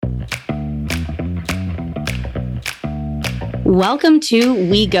Welcome to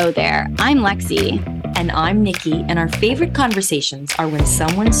We Go There. I'm Lexi. And I'm Nikki, and our favorite conversations are when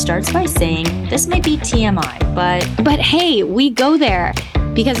someone starts by saying, this might be TMI, but hey, we go there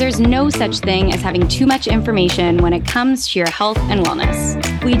because there's no such thing as having too much information when it comes to your health and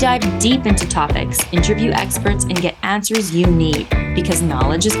wellness. We dive deep into topics, interview experts, and get answers you need because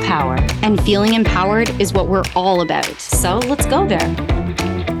knowledge is power. And feeling empowered is what we're all about. So let's go there.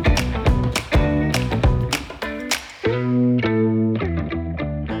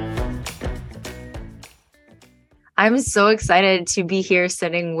 I'm so excited to be here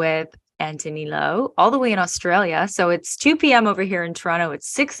sitting with Anthony Lo, all the way in Australia. So it's 2 p.m. over here in Toronto. It's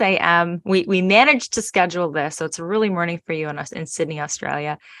 6 a.m. We managed to schedule this. So it's a early morning for you in Sydney,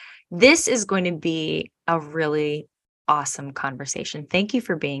 Australia. This is going to be a really awesome conversation. Thank you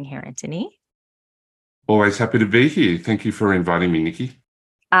for being here, Anthony. Always happy to be here. Thank you for inviting me, Nikki.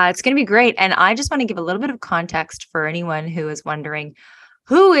 It's going to be great. And I just want to give a little bit of context for anyone who is wondering,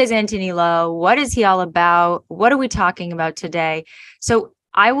 who is Anthony Lo? What is he all about? What are we talking about today? So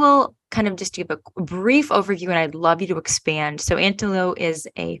I will kind of just give a brief overview and I'd love you to expand. So Anthony Lo is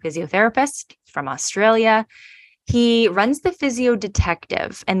a physiotherapist from Australia. He runs the Physio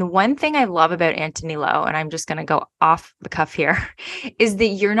Detective. And the one thing I love about Anthony Lo, and I'm just going to go off the cuff here, is that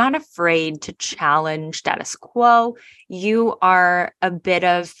you're not afraid to challenge status quo. You are a bit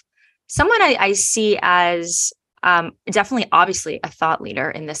of someone I see as definitely obviously a thought leader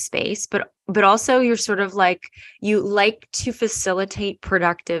in this space, but also you're sort of like, you like to facilitate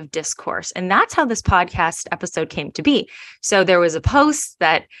productive discourse. And that's how this podcast episode came to be. So there was a post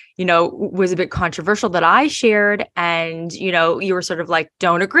that, was a bit controversial that I shared and, you were sort of like,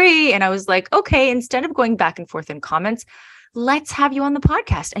 don't agree. And I was like, okay, instead of going back and forth in comments, let's have you on the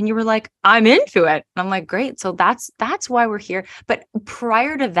podcast. And you were like, I'm into it. And I'm like, great. So that's why we're here. But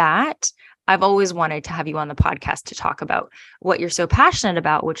prior to that, I've always wanted to have you on the podcast to talk about what you're so passionate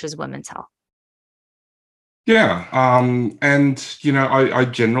about, which is women's health. Yeah. I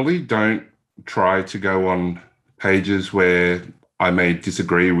generally don't try to go on pages where I may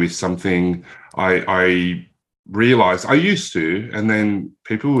disagree with something. I realize I used to, and then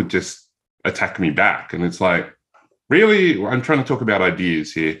people would just attack me back. And it's like, really? I'm trying to talk about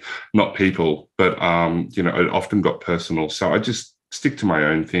ideas here, not people. But, it often got personal. So I just stick to my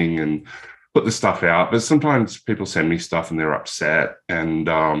own thing and put the stuff out. But sometimes people send me stuff and they're upset. And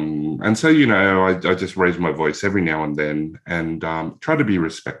so, I just raise my voice every now and then and try to be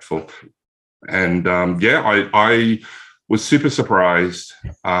respectful. And I was super surprised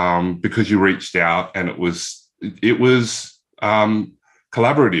because you reached out and it was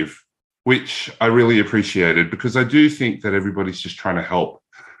collaborative, which I really appreciated because I do think that everybody's just trying to help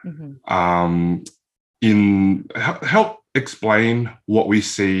help explain what we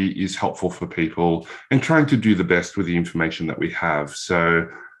see is helpful for people and trying to do the best with the information that we have. So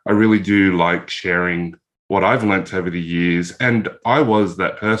I really do like sharing what I've learnt over the years. And I was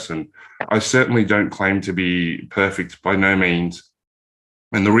that person. I certainly don't claim to be perfect by no means.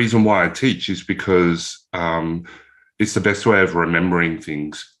 And the reason why I teach is because it's the best way of remembering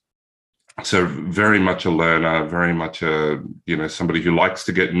things. So very much a learner, very much somebody who likes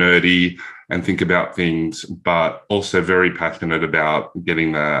to get nerdy and think about things, but also very passionate about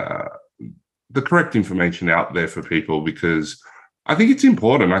getting the correct information out there for people because I think it's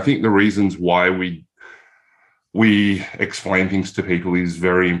important. I think the reasons why we explain things to people is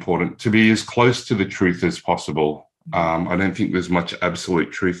very important, to be as close to the truth as possible. I don't think there's much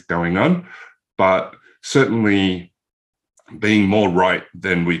absolute truth going on, but certainly being more right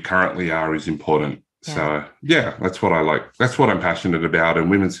than we currently are is important. Yeah. So that's what I like. That's what I'm passionate about. And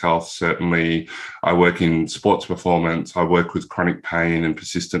women's health, certainly. I work in sports performance. I work with chronic pain and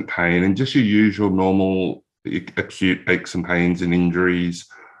persistent pain and just your usual normal acute aches and pains and injuries.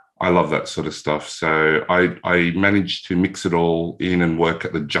 I love that sort of stuff. So I managed to mix it all in and work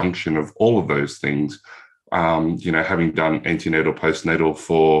at the junction of all of those things. Having done antenatal, postnatal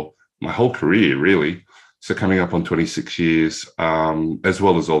for my whole career, really. So coming up on 26 years, as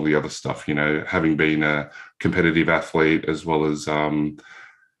well as all the other stuff, having been a competitive athlete, as well as, having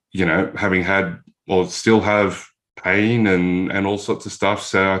had or still have pain and all sorts of stuff.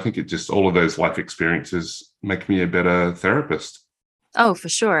 So I think all of those life experiences make me a better therapist. Oh, for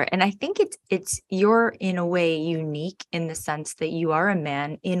sure. And I think you're in a way unique in the sense that you are a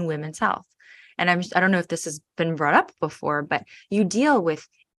man in women's health. And I don't know if this has been brought up before, but you deal with,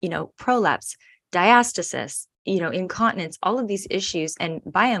 prolapse, diastasis, incontinence, all of these issues. And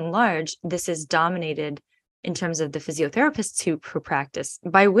by and large, this is dominated in terms of the physiotherapists who practice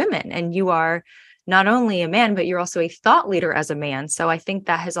by women. And you are not only a man, but you're also a thought leader as a man. So I think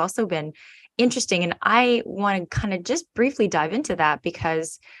that has also been interesting. And I want to kind of just briefly dive into that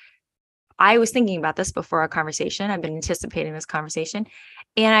because I was thinking about this before our conversation. I've been anticipating this conversation.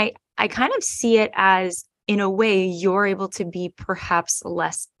 And I kind of see it as, in a way, you're able to be perhaps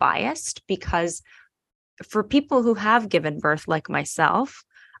less biased because for people who have given birth, like myself,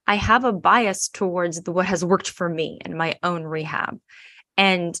 I have a bias towards what has worked for me in my own rehab.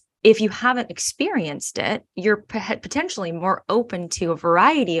 And if you haven't experienced it, you're potentially more open to a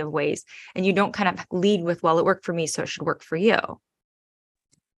variety of ways, and you don't kind of lead with, well, it worked for me, so it should work for you.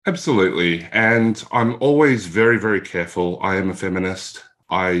 Absolutely. And I'm always very, very careful. I am a feminist.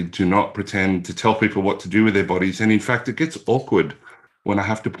 I do not pretend to tell people what to do with their bodies. And in fact, it gets awkward when I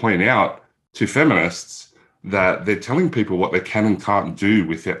have to point out to feminists that they're telling people what they can and can't do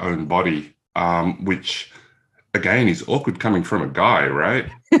with their own body, which again is awkward coming from a guy, right?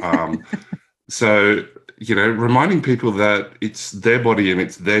 So, reminding people that it's their body and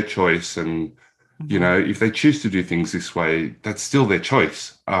it's their choice. And, if they choose to do things this way, that's still their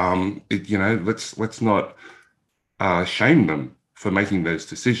choice. Let's not shame them for making those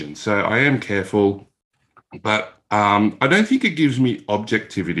decisions. So I am careful, but I don't think it gives me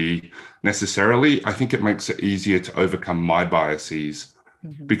objectivity necessarily. I think it makes it easier to overcome my biases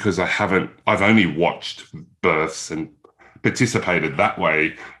because I've only watched births and participated that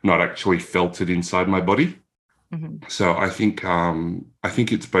way, not actually felt it inside my body. So I think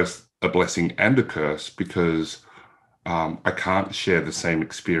it's both a blessing and a curse because I can't share the same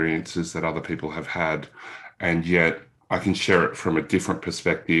experiences that other people have had, and yet I can share it from a different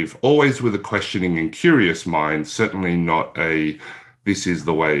perspective, always with a questioning and curious mind, certainly not this is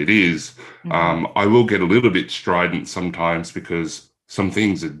the way it is. I will get a little bit strident sometimes because some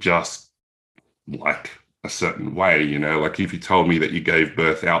things are just like a certain way, like if you told me that you gave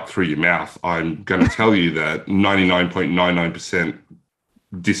birth out through your mouth, I'm going to tell you that 99.99%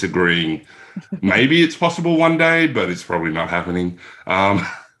 disagreeing. Maybe it's possible one day, but it's probably not happening.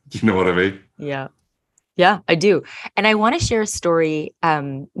 You know what I mean? Yeah, I do. And I want to share a story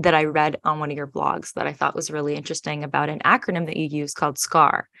that I read on one of your blogs that I thought was really interesting about an acronym that you use called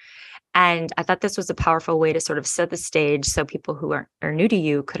SCAR. And I thought this was a powerful way to sort of set the stage so people who are new to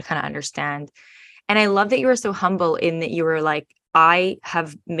you could kind of understand. And I love that you were so humble in that you were like, I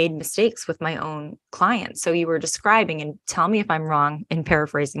have made mistakes with my own clients. So you were describing, and tell me if I'm wrong in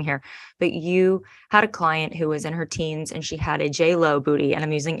paraphrasing here, but you had a client who was in her teens and she had a J-Lo booty, and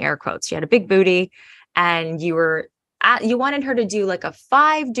I'm using air quotes. She had a big booty, and you wanted her to do like a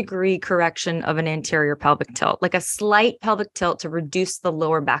 5-degree correction of an anterior pelvic tilt, like a slight pelvic tilt to reduce the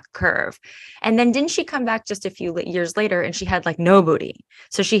lower back curve. And then didn't she come back just a few years later and she had like no booty?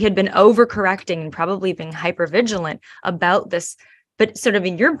 So she had been overcorrecting and probably being hypervigilant about this, but sort of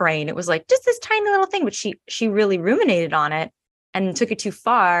in your brain, it was like just this tiny little thing, but she really ruminated on it and took it too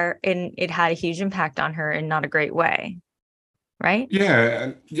far, and it had a huge impact on her in not a great way. Right?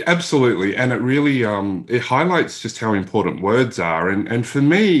 Yeah, absolutely. And it really it highlights just how important words are. And for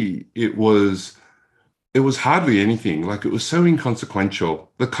me, it was hardly anything. Like, it was so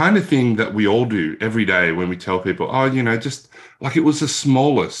inconsequential. The kind of thing that we all do every day when we tell people, just like, it was the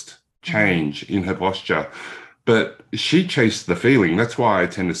smallest change in her posture. But she chased the feeling. That's why I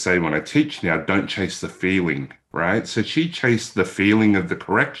tend to say when I teach now, don't chase the feeling, right? So she chased the feeling of the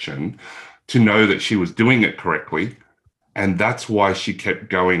correction to know that she was doing it correctly. And that's why she kept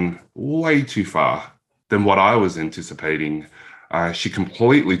going way too far than what I was anticipating. She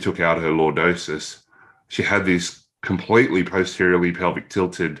completely took out her lordosis. She had this completely posteriorly pelvic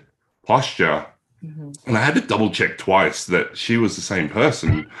tilted posture. And I had to double check twice that she was the same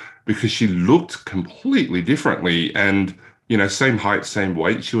person because she looked completely differently. And, same height, same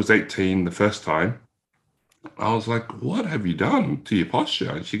weight. She was 18 the first time. I was like, what have you done to your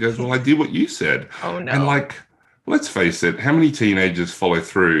posture? And she goes, well, I did what you said. Oh, no. And let's face it, how many teenagers follow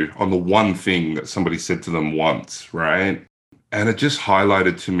through on the one thing that somebody said to them once, right? And it just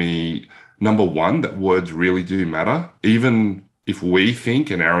highlighted to me, number one, that words really do matter. Even if we think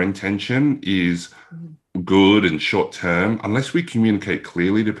and our intention is good and short term, unless we communicate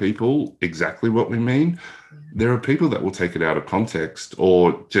clearly to people exactly what we mean, there are people that will take it out of context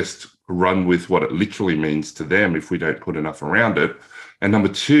or just run with what it literally means to them if we don't put enough around it. And number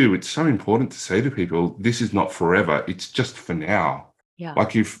two, it's so important to say to people, this is not forever. It's just for now. Yeah.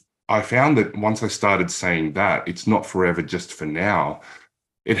 Like, if I found that once I started saying that it's not forever, just for now,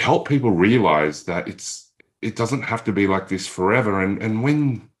 it helped people realize that it doesn't have to be like this forever. And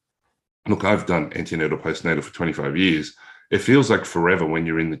when, look, I've done antenatal, postnatal for 25 years. It feels like forever when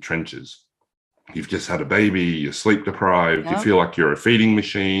you're in the trenches. you've just had a baby, you're sleep deprived, you Yep. feel like you're a feeding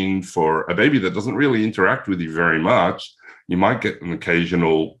machine for a baby that doesn't really interact with you very much. You might get an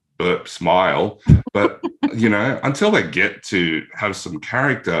occasional burp smile, but until they get to have some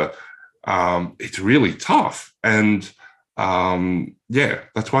character, it's really tough. And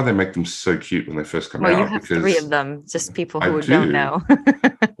that's why they make them so cute when they first come Well, you out. have Because 3 of them, just people I who do. don't know.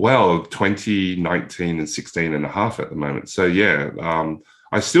 Well, 20, 19, and 16 and a half at the moment. So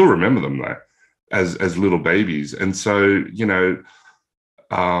I still remember them though as little babies. And so,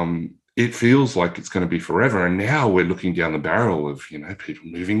 it feels like it's going to be forever. And now we're looking down the barrel of, people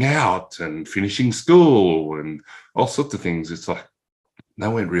moving out and finishing school and all sorts of things. It's like,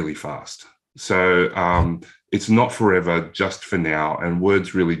 that went really fast. So it's not forever, just for now. And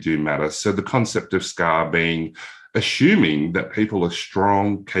words really do matter. So the concept of SCAR being assuming that people are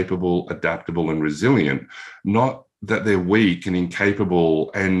strong, capable, adaptable, and resilient, not that they're weak and incapable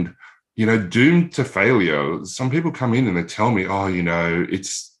and, doomed to failure. Some people come in and they tell me, oh,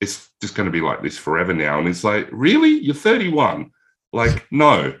 it's just going to be like this forever now. And it's like, really? You're 31. Like,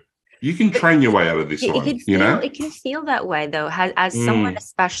 no, you can train your way out of this one, It can feel that way though, as someone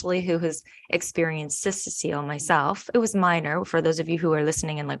especially who has experienced cystocele myself. It was minor for those of you who are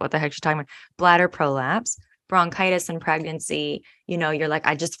listening and like, what the heck you're talking about? Bladder prolapse, bronchitis in pregnancy. You're like,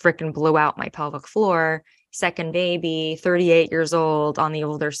 I just freaking blew out my pelvic floor. Second baby, 38 years old, on the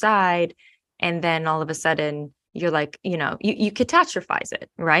older side. And then all of a sudden you're like, you catastrophize it,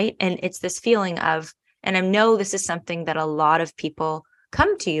 right? And it's this feeling of, and I know this is something that a lot of people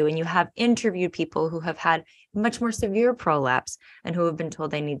come to you, and you have interviewed people who have had much more severe prolapse and who have been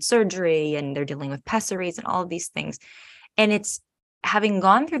told they need surgery and they're dealing with pessaries and all of these things. And it's having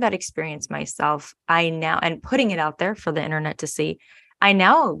gone through that experience myself, I now, and putting it out there for the internet to see, I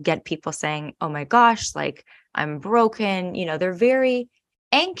now get people saying, oh my gosh, like I'm broken. They're very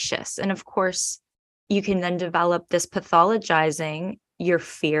anxious. And of course, you can then develop this pathologizing your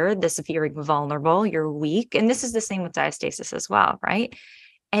fear, this feeling vulnerable, you're weak. And this is the same with diastasis as well, right?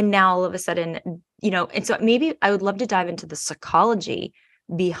 And now all of a sudden, and so maybe I would love to dive into the psychology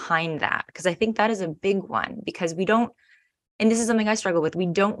behind that, because I think that is a big one, because we don't, and this is something I struggle with, we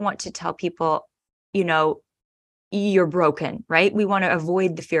don't want to tell people, you're broken, right? We want to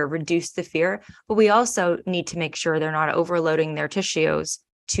avoid the fear, reduce the fear, but we also need to make sure they're not overloading their tissues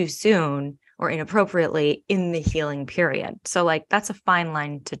too soon or inappropriately in the healing period. So like, that's a fine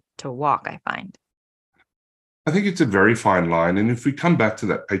line to walk, I find. I think it's a very fine line. And if we come back to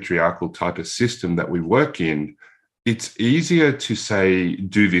that patriarchal type of system that we work in, it's easier to say,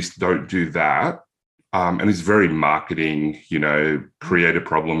 do this, don't do that. And it's very marketing, create a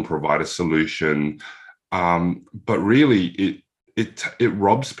problem, provide a solution. But really, it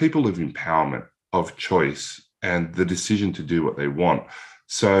robs people of empowerment, of choice, and the decision to do what they want.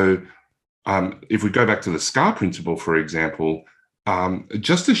 So if we go back to the SCAR principle, for example,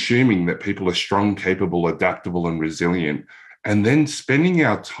 just assuming that people are strong, capable, adaptable, and resilient, and then spending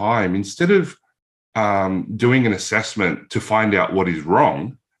our time, instead of doing an assessment to find out what is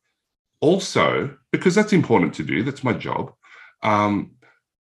wrong, also, because that's important to do, that's my job,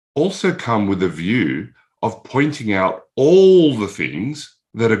 also come with a view of pointing out all the things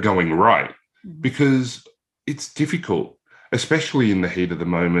that are going right, because it's difficult, especially in the heat of the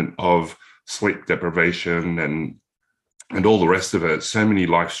moment of sleep deprivation and all the rest of it. So many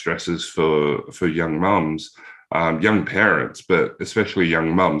life stresses for young mums, young parents, but especially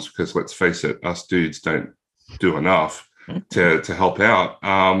young mums, because let's face it, us dudes don't do enough to help out.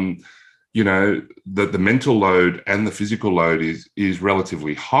 The mental load and the physical load is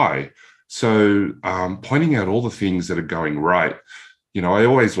relatively high. So pointing out all the things that are going right. I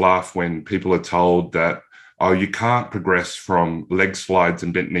always laugh when people are told that, oh, you can't progress from leg slides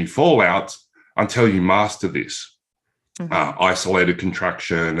and bent knee fallouts until you master this. Isolated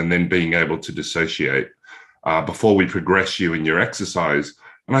contraction and then being able to dissociate before we progress you in your exercise.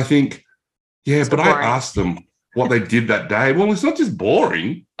 And I think, yeah, but I asked them what they did that day. Well, it's not just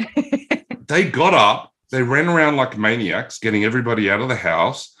boring. They got up, they ran around like maniacs, getting everybody out of the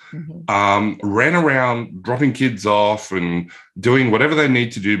house, ran around dropping kids off and doing whatever they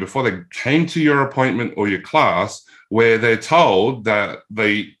need to do before they came to your appointment or your class, where they're told that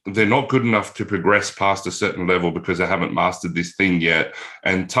they're not good enough to progress past a certain level because they haven't mastered this thing yet.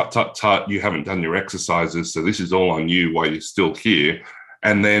 And tut, you haven't done your exercises, so this is all on you while you're still here.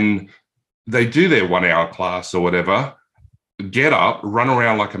 And then they do their 1 hour class or whatever, get up, run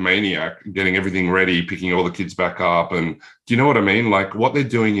around like a maniac, getting everything ready, picking all the kids back up. And do you know what I mean? Like, what they're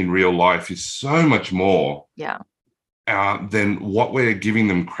doing in real life is so much more than what we're giving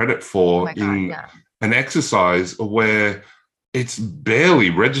them credit for an exercise where it's barely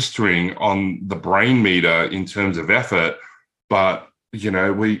registering on the brain meter in terms of effort, but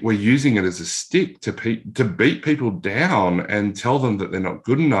we're using it as a stick to beat people down and tell them that they're not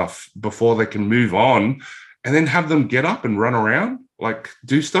good enough before they can move on, and then have them get up and run around, like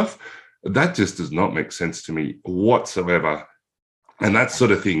do stuff. That just does not make sense to me whatsoever. And that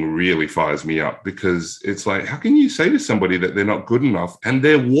sort of thing really fires me up, because it's like, how can you say to somebody that they're not good enough and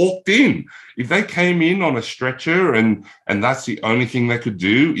they're walked in? If they came in on a stretcher and that's the only thing they could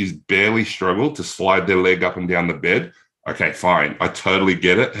do is barely struggle to slide their leg up and down the bed, okay, fine. I totally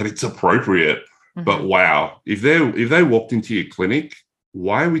get it and it's appropriate. Mm-hmm. But wow, if they walked into your clinic,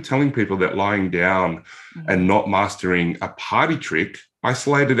 why are we telling people that lying down mm-hmm. and not mastering a party trick,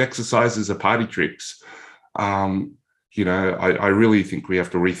 isolated exercises are party tricks? I really think we have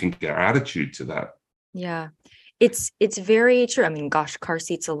to rethink our attitude to that. Yeah, it's very true. I mean, gosh, car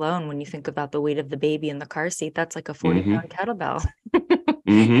seats alone, when you think about the weight of the baby in the car seat, that's like a 40-pound kettlebell.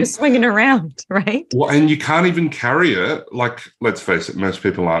 Mm-hmm. You're swinging around, right? Well, and you can't even carry it. Like, let's face it, most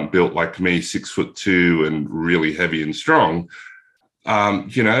people aren't built like me, 6'2" and really heavy and strong.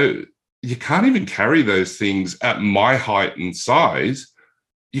 You can't even carry those things at my height and size.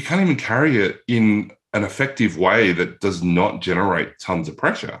 You can't even carry it in an effective way that does not generate tons of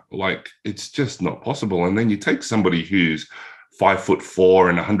pressure. Like, it's just not possible. And then you take somebody who's 5'4"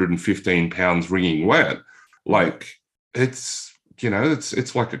 and 115 pounds wringing wet, like it's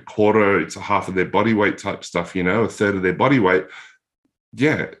like a quarter, it's a half of their body weight type stuff, a third of their body weight.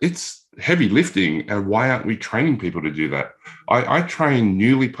 Yeah, it's heavy lifting. And why aren't we training people to do that? I train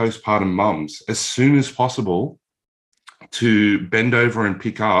newly postpartum mums as soon as possible to bend over and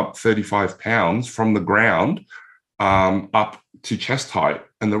pick up 35 pounds from the ground up to chest height.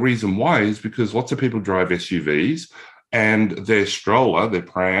 And the reason why is because lots of people drive SUVs, and their stroller, their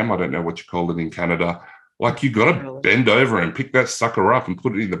pram, I don't know what you call it in Canada, like, you got to bend over and pick that sucker up and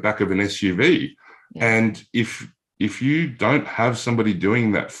put it in the back of an SUV. Yeah. And if you don't have somebody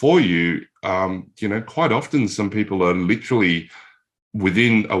doing that for you, quite often some people are literally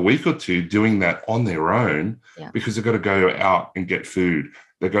within a week or two doing that on their own, because they've got to go out and get food.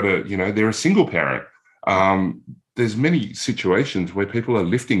 They've got to, they're a single parent. There's many situations where people are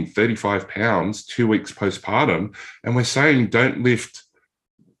lifting 35 pounds 2 weeks postpartum, and we're saying don't lift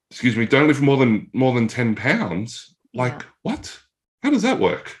more than 10 pounds. Like, what? How does that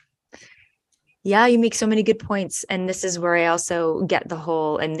work? Yeah, you make so many good points. And this is where I also get the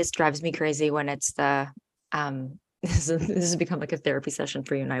whole, and this drives me crazy when it's the, this has become like a therapy session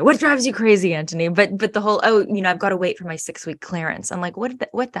for you and I. What drives you crazy, Anthony? But the whole, I've got to wait for my 6-week clearance. I'm like, what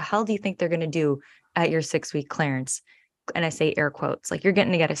the hell do you think they're going to do at your 6-week clearance? And I say air quotes, like, you're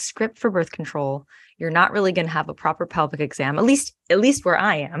getting to get a script for birth control. You're not really going to have a proper pelvic exam, at least where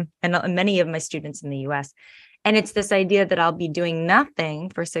I am, and many of my students in the US. And it's this idea that I'll be doing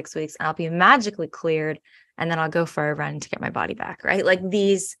nothing for 6 weeks, and I'll be magically cleared, and then I'll go for a run to get my body back, right? Like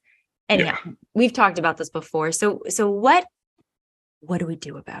these. Anyhow, we've talked about this before. So what do we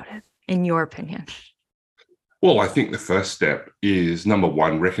do about it, in your opinion? Well, I think the first step is, number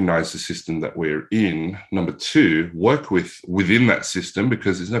one, recognize the system that we're in. Number two, work within that system,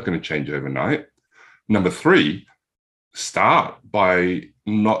 because it's not going to change overnight. Number three, start by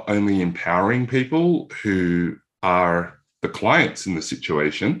not only empowering people who are the clients in the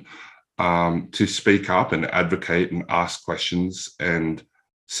situation to speak up and advocate and ask questions and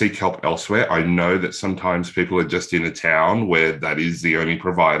seek help elsewhere. I know that sometimes people are just in a town where that is the only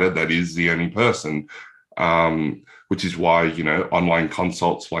provider, that is the only person, which is why, online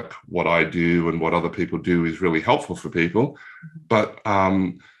consults like what I do and what other people do is really helpful for people. But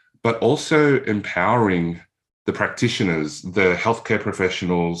also empowering the practitioners, the healthcare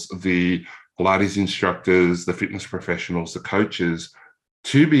professionals, the Pilates instructors, the fitness professionals, the coaches,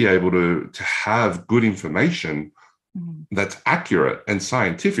 to be able to have good information that's accurate and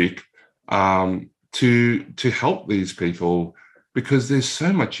scientific to help these people, because there's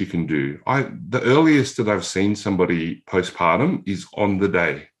so much you can do. The earliest that I've seen somebody postpartum is on the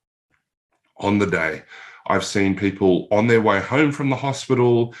day. I've seen people on their way home from the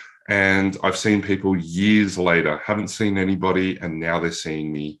hospital, and I've seen people years later, haven't seen anybody, and now they're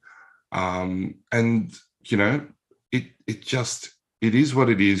seeing me. It is what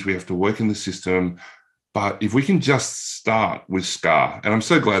it is. We have to work in the system. But if we can just start with SCAR, and I'm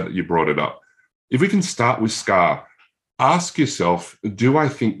so glad that you brought it up. If we can start with SCAR, ask yourself, do I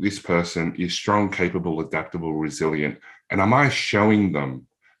think this person is strong, capable, adaptable, resilient? And am I showing them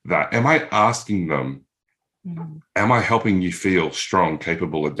that? Am I asking them, am I helping you feel strong,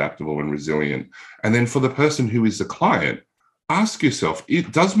 capable, adaptable, and resilient? And then for the person who is the client, ask yourself,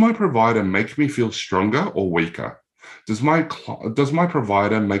 does my provider make me feel stronger or weaker? Does my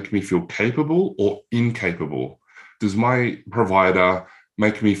provider make me feel capable or incapable? Does my provider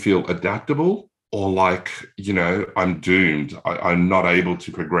make me feel adaptable or like, I'm doomed? I'm not able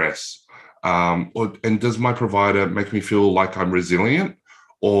to progress. And does my provider make me feel like I'm resilient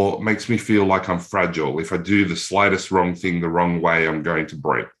or makes me feel like I'm fragile? If I do the slightest wrong thing the wrong way, I'm going to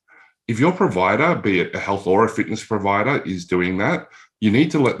break. If your provider, be it a health or a fitness provider, is doing that, you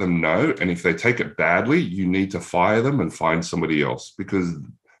need to let them know. And if they take it badly, you need to fire them and find somebody else, because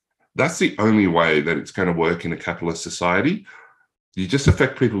that's the only way that it's going to work in a capitalist society. You just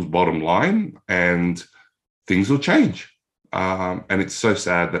affect people's bottom line and things will change. And it's so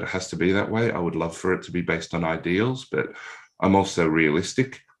sad that it has to be that way. I would love for it to be based on ideals, but I'm also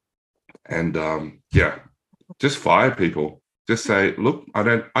realistic. And just fire people. Just say, look, I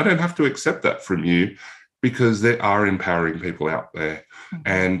don't have to accept that from you, because there are empowering people out there. Mm-hmm.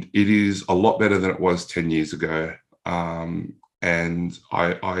 And it is a lot better than it was 10 years ago. And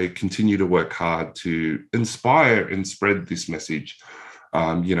I continue to work hard to inspire and spread this message.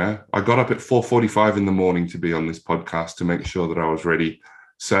 I got up at 4:45 in the morning to be on this podcast to make sure that I was ready.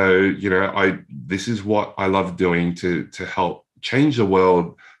 So, this is what I love doing to help change the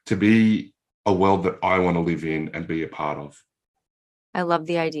world, to be a world that I want to live in and be a part of. I love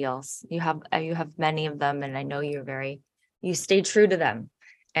the ideals. You have many of them, and I know you stay true to them,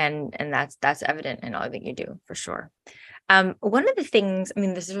 and that's evident in all that you do, for sure. One of the things,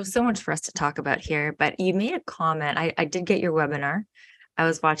 there's so much for us to talk about here, but you made a comment. I did get your webinar. I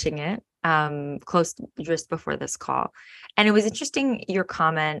was watching it close just before this call, and it was interesting, your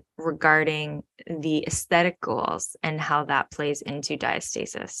comment regarding the aesthetic goals and how that plays into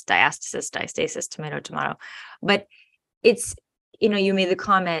diastasis, tomato. But it's, you made the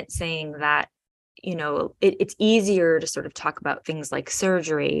comment saying that, it's easier to sort of talk about things like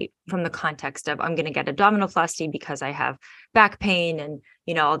surgery from the context of, I'm going to get abdominoplasty because I have back pain and,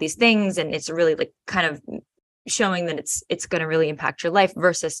 all these things. And it's really like kind of showing that it's going to really impact your life,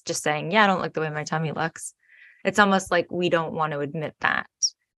 versus just saying, yeah, I don't like the way my tummy looks. It's almost like we don't want to admit that.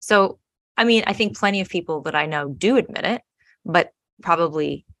 So, I think plenty of people that I know do admit it, but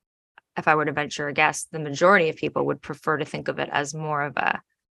probably, if I were to venture a guess, the majority of people would prefer to think of it as more of a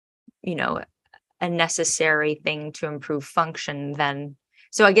necessary thing to improve function than.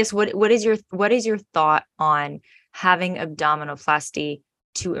 So I guess what is your thought on having abdominoplasty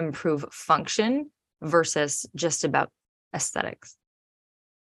to improve function versus just about aesthetics?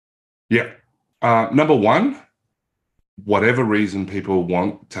 Yeah. Number one, whatever reason people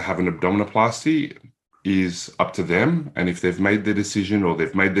want to have an abdominoplasty is up to them. And if they've made the decision, or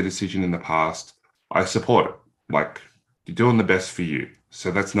they've made the decision in the past, I support it. Like, you're doing the best for you.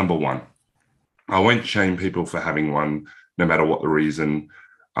 So that's number one. I won't shame people for having one, no matter what the reason,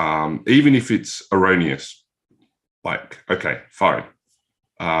 even if it's erroneous. Like, okay, fine.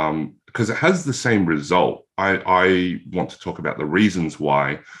 Because it has the same result. I want to talk about the reasons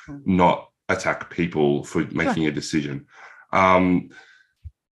why, not attack people for making a decision.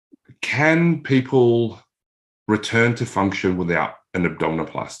 Can people return to function without an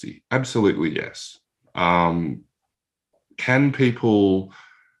abdominoplasty? Absolutely, yes. Can people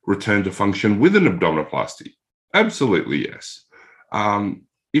return to function with an abdominoplasty? Absolutely, yes.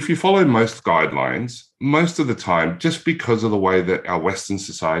 If you follow most guidelines, most of the time, just because of the way that our Western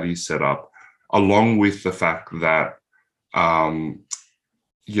society is set up, along with the fact that,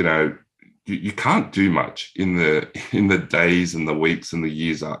 you can't do much in the days and the weeks and the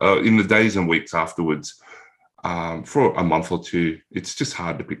years, in the days and weeks afterwards, for a month or two. It's just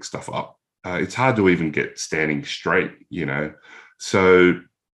hard to pick stuff up. It's hard to even get standing straight, So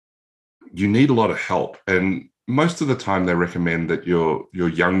you need a lot of help. And most of the time they recommend that your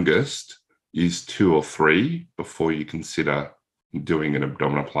youngest is 2 or 3 before you consider doing an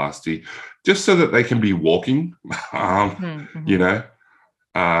abdominoplasty, just so that they can be walking,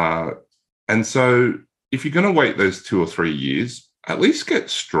 And so if you're going to wait those 2 or 3 years, at least get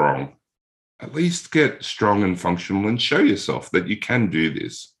strong. At least get strong and functional and show yourself that you can do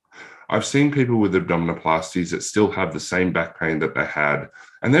this. I've seen people with abdominoplasties that still have the same back pain that they had,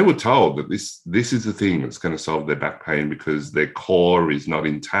 and they were told that this is the thing that's going to solve their back pain because their core is not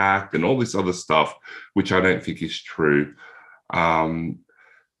intact and all this other stuff, which I don't think is true. And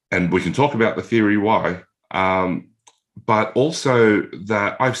we can talk about the theory why. But also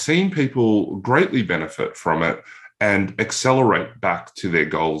that I've seen people greatly benefit from it and accelerate back to their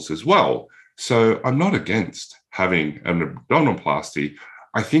goals as well. So I'm not against having an abdominoplasty.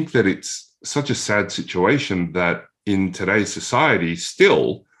 I think that it's such a sad situation that in today's society,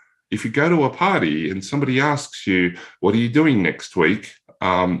 still, if you go to a party and somebody asks you, what are you doing next week?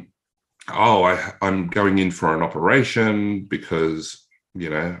 oh, I'm going in for an operation because,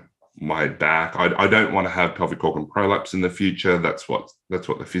 my back, I don't want to have pelvic organ prolapse in the future. That's what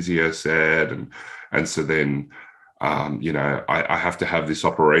the physio said. And so then, I have to have this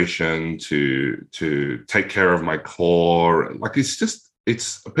operation to take care of my core. Like, it's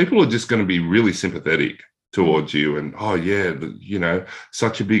people are just going to be really sympathetic towards you, and oh yeah,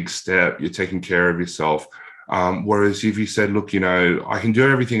 such a big step. You're taking care of yourself. Whereas if you said, look, I can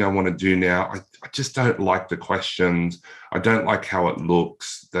do everything I want to do now. I just don't like the questions. I don't like how it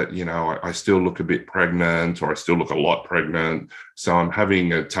looks that, I still look a bit pregnant, or I still look a lot pregnant. So I'm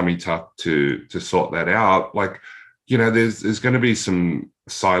having a tummy tuck to sort that out. Like, there's going to be some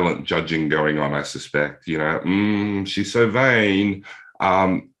silent judging going on, I suspect, she's so vain.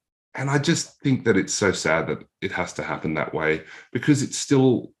 And I just think that it's so sad that it has to happen that way, because it's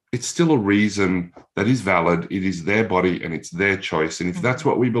still a reason that is valid. It is their body and it's their choice. And if that's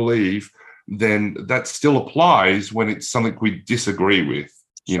what we believe, then that still applies when it's something we disagree with,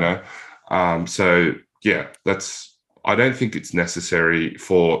 So yeah, I don't think it's necessary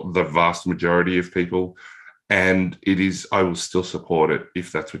for the vast majority of people. And I will still support it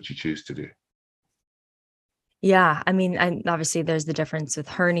if that's what you choose to do. Yeah. I mean, and obviously there's the difference with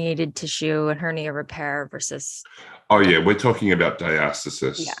herniated tissue and hernia repair versus. Oh yeah, we're talking about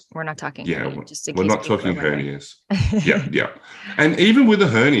diastasis. Yeah, we're not talking. Yeah, just we're not talking hernias. Yeah. And even with a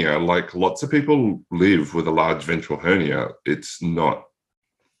hernia, like lots of people live with a large ventral hernia. It's not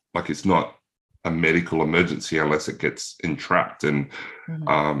a medical emergency unless it gets entrapped, and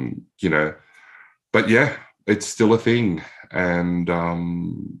But yeah, it's still a thing. And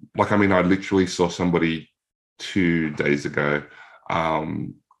I literally saw somebody 2 days ago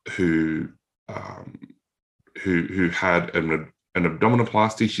who had an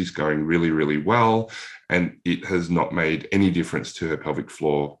abdominoplasty. She's going really, really well, and it has not made any difference to her pelvic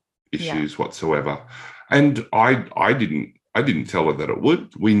floor issues whatsoever. And I didn't tell her that it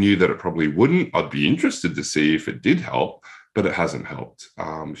would. We knew that it probably wouldn't. I'd be interested to see if it did help, but it hasn't helped.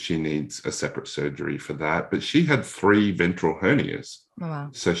 She needs a separate surgery for that. But she had 3 ventral hernias. Oh, wow.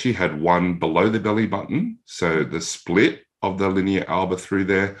 So she had one below the belly button. So the split of the linea alba through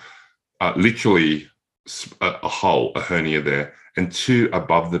there, literally a hole, a hernia there, and 2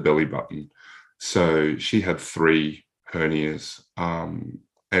 above the belly button. So she had 3 hernias.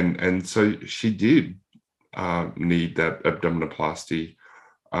 And so she did need that abdominoplasty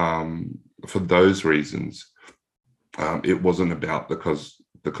for those reasons. It wasn't about the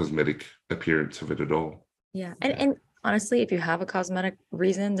cosmetic appearance of it at all. Yeah. And honestly, if you have a cosmetic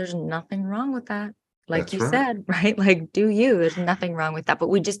reason, there's nothing wrong with that. Like That's you right. said, right? Like, do you? There's nothing wrong with that. But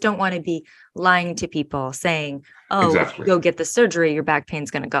we just don't want to be lying to people saying, oh, Exactly. if you go get the surgery, your back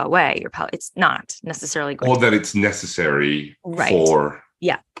pain's going to go away. It's not necessarily going or to. that it's necessary Right. for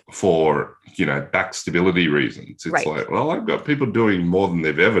back stability reasons. It's Right. like, well, I've got people doing more than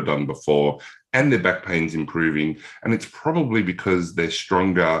they've ever done before, and their back pain's improving, and it's probably because they're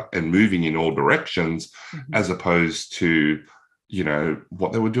stronger and moving in all directions, as opposed to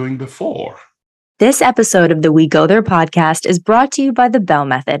what they were doing before. This episode of the We Go There podcast is brought to you by The Bell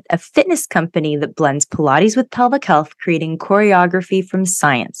Method, a fitness company that blends Pilates with pelvic health, creating choreography from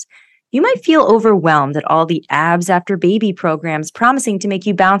science. You might feel overwhelmed at all the abs after baby programs promising to make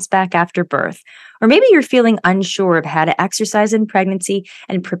you bounce back after birth. Or maybe you're feeling unsure of how to exercise in pregnancy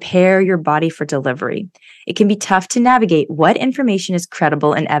and prepare your body for delivery. It can be tough to navigate what information is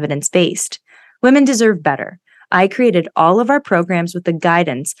credible and evidence-based. Women deserve better. I created all of our programs with the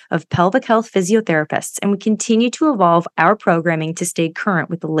guidance of pelvic health physiotherapists, and we continue to evolve our programming to stay current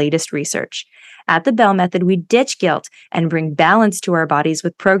with the latest research. At the Bell Method, we ditch guilt and bring balance to our bodies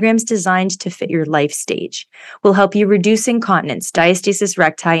with programs designed to fit your life stage. We'll help you reduce incontinence, diastasis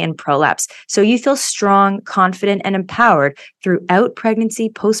recti, and prolapse so you feel strong, confident, and empowered throughout pregnancy,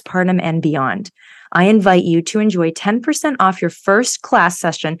 postpartum, and beyond. I invite you to enjoy 10% off your first class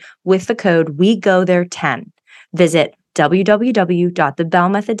session with the code WeGoThere10. Visit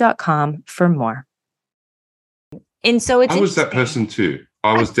www.thebellmethod.com for more. And so I was that person too.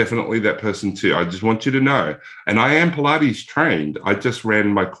 I was definitely that person too. I just want you to know. And I am Pilates trained. I just ran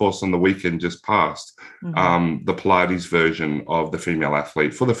my course on the weekend just past, the Pilates version of the female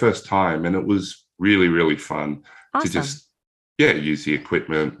athlete for the first time. And it was really, really fun to just, use the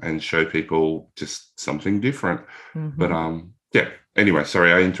equipment and show people just something different. But anyway,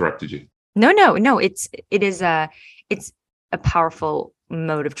 sorry, I interrupted you. No. It's a powerful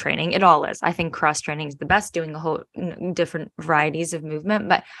mode of training. It all is. I think cross training is the best, doing a whole different varieties of movement.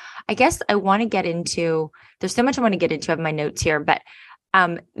 But I guess I want to get into, there's so much I want to get into. I have my notes here, but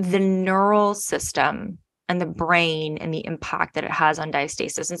the neural system and the brain and the impact that it has on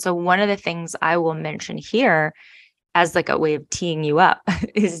diastasis. And so one of the things I will mention here as like a way of teeing you up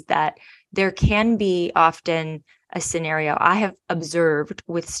is that there can be often a scenario I have observed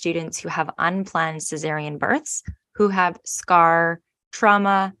with students who have unplanned cesarean births, who have scar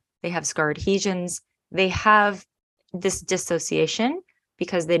trauma, they have scar adhesions, they have this dissociation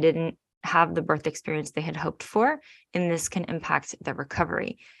because they didn't have the birth experience they had hoped for, and this can impact the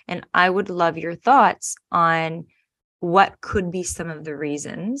recovery. And I would love your thoughts on what could be some of the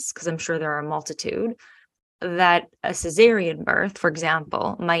reasons, because I'm sure there are a multitude, that a cesarean birth, for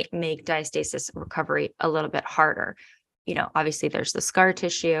example, might make diastasis recovery a little bit harder. Obviously there's the scar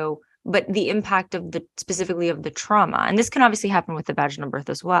tissue, but the impact of specifically of the trauma, and this can obviously happen with the vaginal birth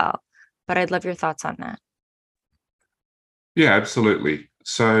as well. But I'd love your thoughts on that. Yeah, absolutely.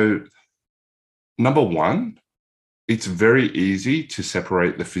 So, number one, it's very easy to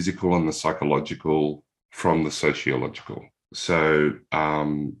separate the physical and the psychological from the sociological. So,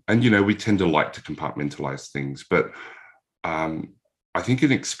 and we tend to like to compartmentalize things, but I think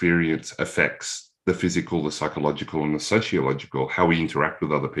an experience affects the physical, the psychological, and the sociological, how we interact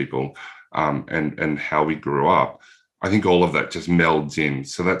with other people, and how we grew up. I think all of that just melds in.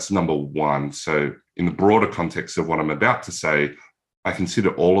 So that's number one. So in the broader context of what I'm about to say, I consider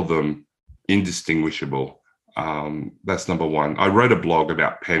all of them indistinguishable. That's number one. I wrote a blog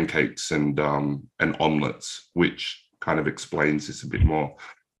about pancakes and omelets, which kind of explains this a bit more.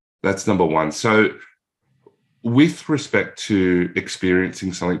 That's number one. So with respect to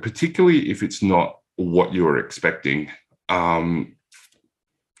experiencing something, particularly if it's not what you were expecting, there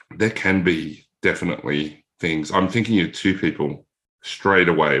can be definitely things. I'm thinking of two people straight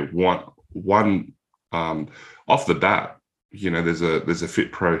away. One off the bat, there's a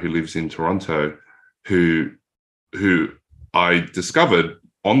fit pro who lives in Toronto who I discovered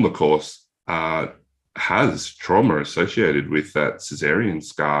on the course has trauma associated with that cesarean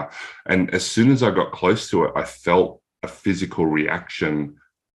scar. And as soon as I got close to it, I felt a physical reaction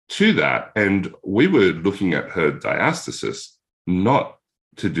to that. And we were looking at her diastasis, not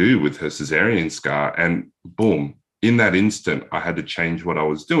to do with her cesarean scar. And boom, in that instant, I had to change what I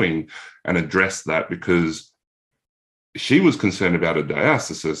was doing and address that, because she was concerned about a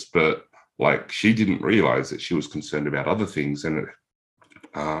diastasis, but she didn't realize that she was concerned about other things. And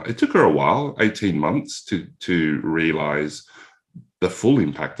it took her a while, 18 months, to realize the full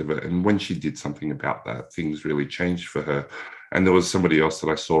impact of it. And when she did something about that, things really changed for her. And there was somebody else that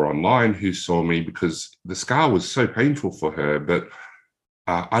I saw online who saw me because the scar was so painful for her, but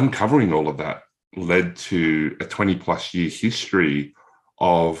uncovering all of that led to a 20+ year history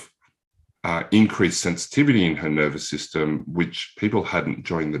of increased sensitivity in her nervous system, which people hadn't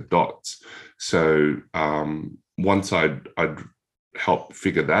joined the dots. So once I'd helped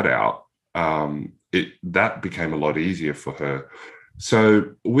figure that out, that became a lot easier for her.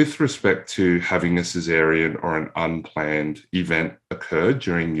 So with respect to having a cesarean or an unplanned event occur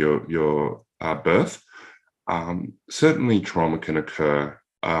during your birth, certainly trauma can occur.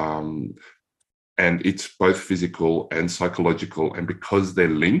 And it's both physical and psychological. And because they're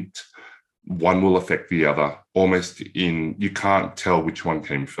linked, one will affect the other, you can't tell which one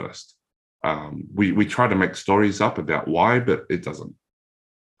came first. We try to make stories up about why, but it doesn't.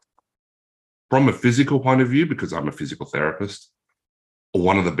 From a physical point of view, because I'm a physical therapist,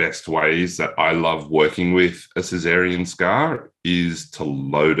 one of the best ways that I love working with a cesarean scar is to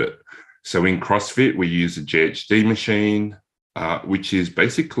load it. So in CrossFit, we use a GHD machine, which is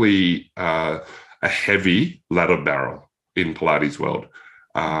basically a heavy ladder barrel in Pilates world.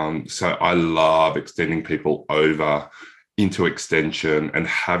 So I love extending people over into extension and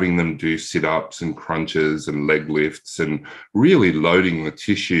having them do sit-ups and crunches and leg lifts and really loading the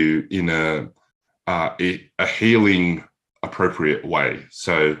tissue in a healing appropriate way.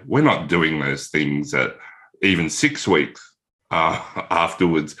 So we're not doing those things at even 6 weeks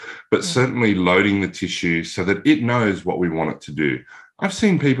afterwards, but certainly loading the tissue so that it knows what we want it to do. I've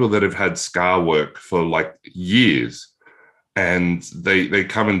seen people that have had scar work for years, and they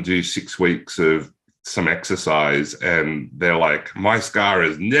come and do 6 weeks of some exercise and they're like, my scar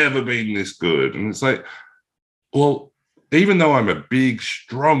has never been this good. And it's like, well, even though I'm a big,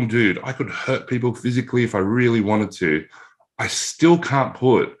 strong dude, I could hurt people physically if I really wanted to. I still can't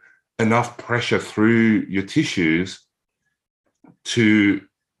put enough pressure through your tissues to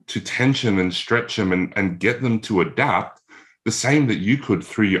tension and stretch them and get them to adapt the same that you could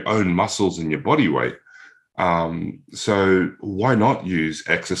through your own muscles and your body weight. So why not use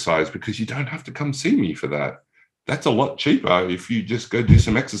exercise? Because you don't have to come see me for that. That's a lot cheaper if you just go do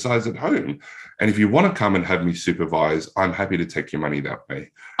some exercise at home. And if you want to come and have me supervise, I'm happy to take your money that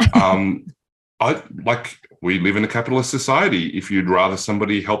way. we live in a capitalist society. If you'd rather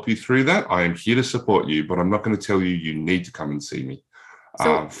somebody help you through that, I am here to support you, but I'm not going to tell you need to come and see me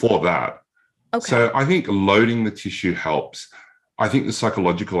for that. Okay. So I think loading the tissue helps. I think the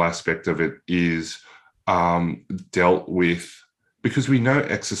psychological aspect of it is dealt with because we know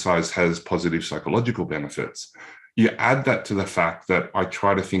exercise has positive psychological benefits. You add that to the fact that I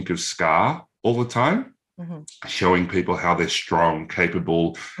try to think of SCAR all the time, showing people how they're strong,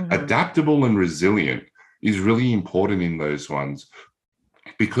 capable, adaptable, and resilient is really important in those ones.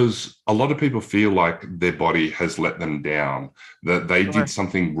 Because a lot of people feel like their body has let them down, that they did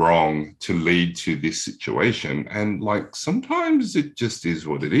something wrong to lead to this situation. And like sometimes it just is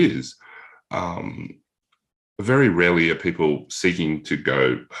what it is. Very rarely are people seeking to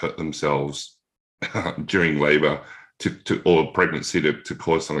go hurt themselves during labor or pregnancy to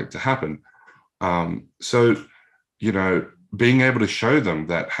cause something to happen. So, being able to show them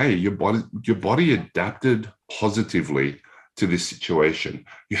that, hey, your body adapted positively to this situation.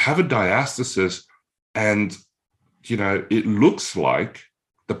 You have a diastasis and, it looks like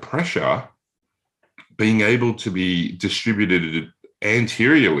the pressure being able to be distributed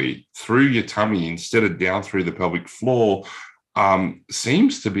anteriorly through your tummy instead of down through the pelvic floor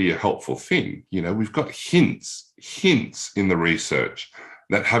seems to be a helpful thing. We've got hints in the research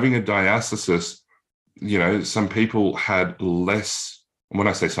that having a diastasis, some people had less, when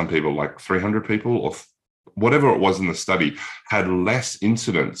I say some people, like 300 people or whatever it was in the study, had less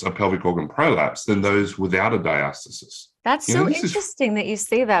incidence of pelvic organ prolapse than those without a diastasis. That's so interesting that you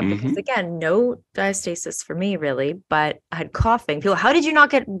say that because, again, no diastasis for me, really, but I had coughing. People, how did you not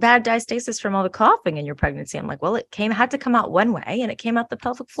get bad diastasis from all the coughing in your pregnancy? I'm like, well, had to come out one way and it came out the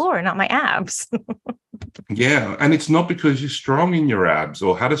pelvic floor, not my abs. Yeah. And it's not because you're strong in your abs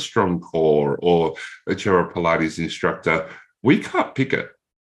or had a strong core or that you're a Pilates instructor. We can't pick it.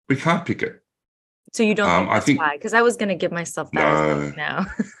 So you don't think that's why? Because I was going to give myself that now.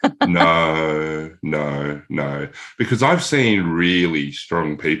 No. Because I've seen really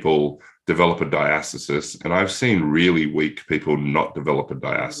strong people develop a diastasis and I've seen really weak people not develop a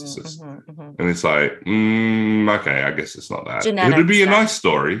diastasis. And it's like, okay, I guess it's not that. It would be a nice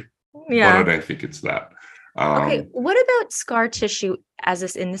story, but I don't think it's that. Okay, what about scar tissue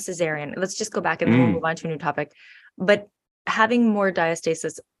in the cesarean? Let's just go back and then we'll move on to a new topic. But having more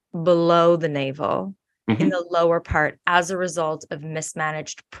diastasis below the navel in the lower part as a result of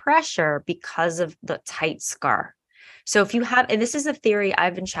mismanaged pressure because of the tight scar. So if you have, and this is a theory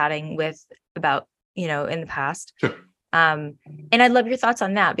I've been chatting with about, in the past. Sure. And I'd love your thoughts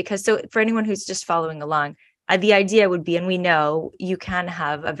on that because for anyone who's just following along, the idea would be, and we know you can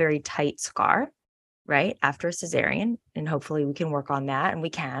have a very tight scar, right, after a cesarean, and hopefully we can work on that, and we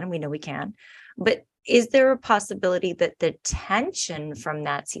know we can. But is there a possibility that the tension from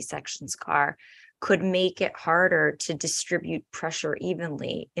that C-section scar could make it harder to distribute pressure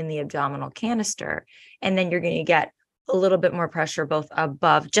evenly in the abdominal canister? And then you're going to get a little bit more pressure both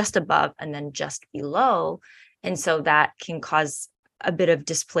just above, and then just below. And so that can cause a bit of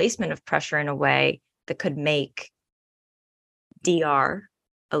displacement of pressure in a way that could make DR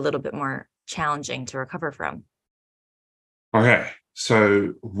a little bit more challenging to recover from. Okay.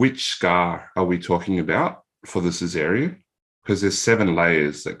 So which scar are we talking about for the cesarean? Because there's 7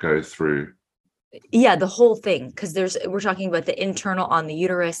 layers that go through. Yeah, the whole thing, because we're talking about the internal on the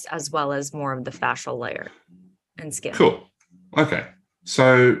uterus as well as more of the fascial layer and skin. Cool. Okay.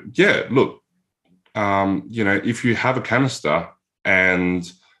 So yeah, look, if you have a canister and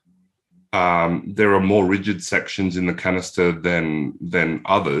there are more rigid sections in the canister than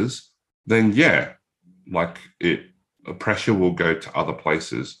others, then yeah, pressure will go to other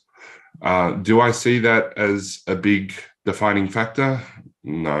places. Do I see that as a big defining factor?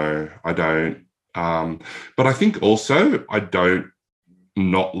 No, I don't. But I think also I don't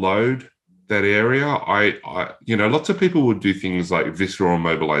not load that area. I lots of people would do things like visceral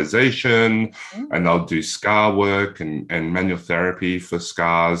mobilization and they'll do scar work and manual therapy for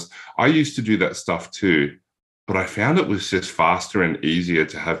scars. I used to do that stuff too, but I found it was just faster and easier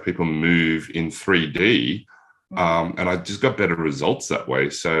to have people move in 3D. And I just got better results that way.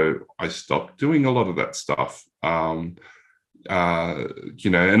 So I stopped doing a lot of that stuff. And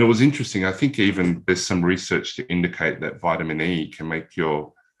it was interesting. I think even there's some research to indicate that vitamin E can make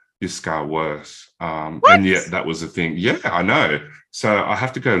your scar worse. And yet that was a thing. Yeah, I know. So I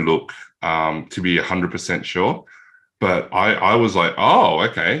have to go look to be 100% sure. But I was like, oh,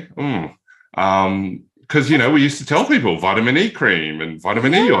 okay. Because, we used to tell people vitamin E cream and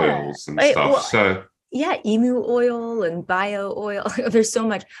vitamin E oils and stuff. Yeah, emu oil and bio oil. There's so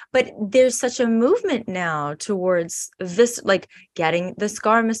much, but there's such a movement now towards this, like getting the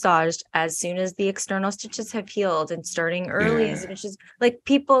scar massaged as soon as the external stitches have healed and starting early as Yeah. soon as like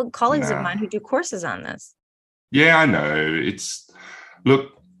people, colleagues of mine No. who do courses on this. Yeah, I know.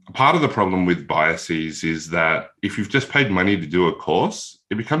 Look, part of the problem with biases is that if you've just paid money to do a course,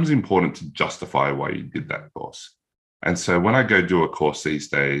 it becomes important to justify why you did that course. And so when I go do a course these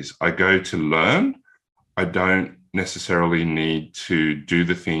days, I go to learn. I don't necessarily need to do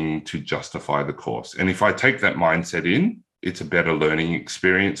the thing to justify the course. And if I take that mindset in, it's a better learning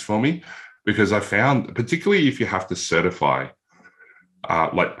experience for me because I found, particularly if you have to certify,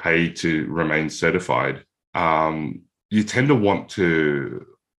 like pay to remain certified, you tend to want to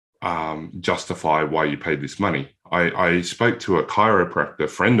justify why you paid this money. I spoke to a chiropractor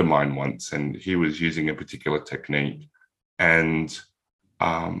friend of mine once, and he was using a particular technique. And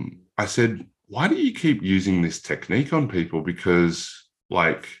I said, why do you keep using this technique on people? Because,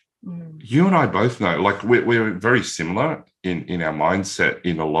 like, you and I both know, like, we're very similar in our mindset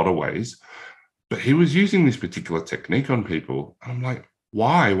in a lot of ways. But he was using this particular technique on people. And I'm like,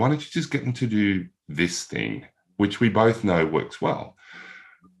 why? Why don't you just get them to do this thing, which we both know works well?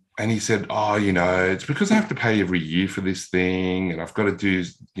 And he said, oh, it's because I have to pay every year for this thing and I've got to do,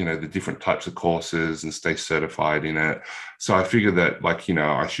 the different types of courses and stay certified in it. So I figured that, like,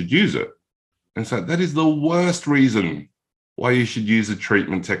 I should use it. And so that is the worst reason why you should use a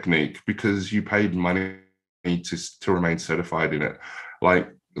treatment technique, because you paid money to remain certified in it. Like,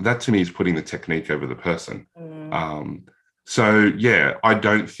 that to me is putting the technique over the person. So yeah, I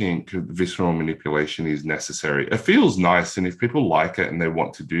don't think visceral manipulation is necessary. It feels nice, and if people like it and they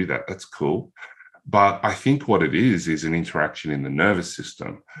want to do that, that's cool. But I think what it is an interaction in the nervous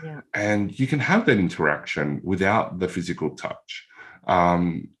system. Yeah. And you can have that interaction without the physical touch.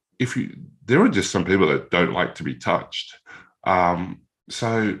 There are just some people that don't like to be touched.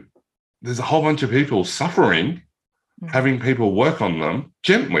 So there's a whole bunch of people suffering, having people work on them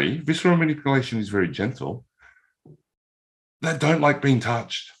gently. Visceral manipulation is very gentle, that don't like being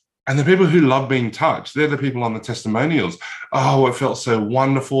touched. And the people who love being touched, they're the people on the testimonials. Oh, it felt so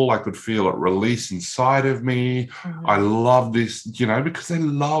wonderful. I could feel it release inside of me. I love this, because they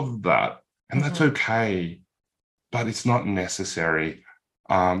love that. And that's okay. But it's not necessary.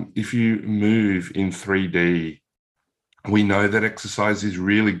 If you move in 3D, we know that exercise is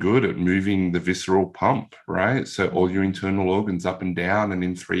really good at moving the visceral pump, right? So all your internal organs up and down and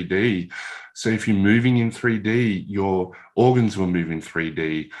in 3D. So if you're moving in 3D, your organs will move in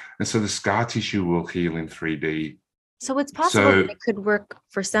 3D. And so the scar tissue will heal in 3D. So it's possible that it could work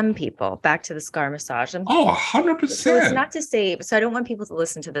for some people, back to the scar massage. 100%. So it's not to say, so I don't want people to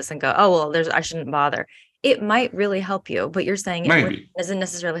listen to this and go, oh, well, I shouldn't bother. It might really help you, but you're saying it doesn't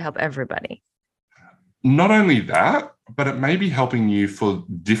necessarily help everybody. Not only that, but it may be helping you for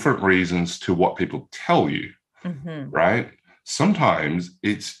different reasons to what people tell you, right? Sometimes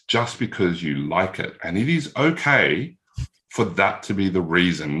it's just because you like it, and it is okay for that to be the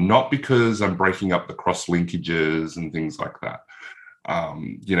reason, not because I'm breaking up the cross linkages and things like that.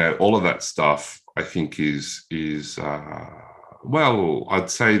 All of that stuff I think is I'd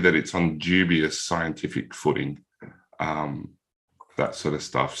say that it's on dubious scientific footing, that sort of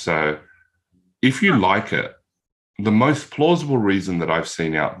stuff. So if you like it, the most plausible reason that I've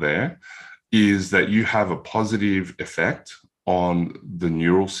seen out there is that you have a positive effect on the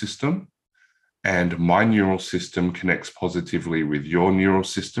neural system, and my neural system connects positively with your neural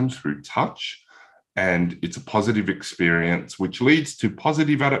system through touch, and it's a positive experience which leads to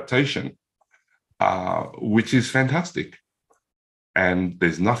positive adaptation, which is fantastic. And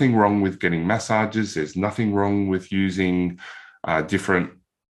there's nothing wrong with getting massages. There's nothing wrong with using different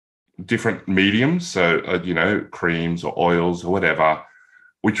mediums, so creams or oils or whatever.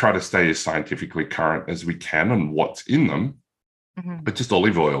 We try to stay as scientifically current as we can on what's in them, but just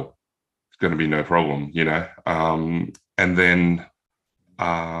olive oil is going to be no problem, and then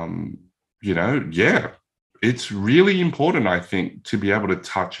it's really important, I think, to be able to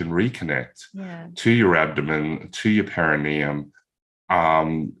touch and reconnect to your abdomen, to your perineum.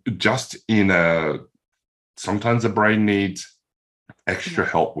 Just sometimes the brain needs extra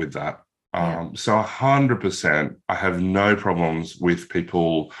help with that. So 100%, I have no problems with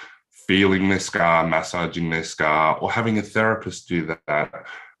people feeling their scar, massaging their scar, or having a therapist do that,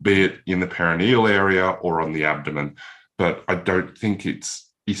 be it in the perineal area or on the abdomen. But I don't think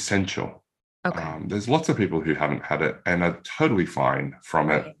it's essential. There's lots of people who haven't had it and are totally fine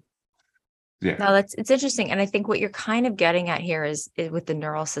from it. Yeah. No, it's interesting. And I think what you're kind of getting at here is with the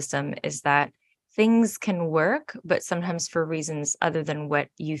neural system is that things can work, but sometimes for reasons other than what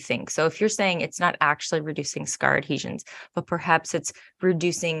you think. So if you're saying it's not actually reducing scar adhesions, but perhaps it's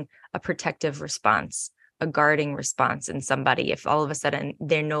reducing a protective response, a guarding response in somebody, if all of a sudden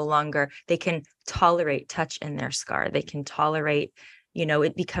they can tolerate touch in their scar, they can tolerate,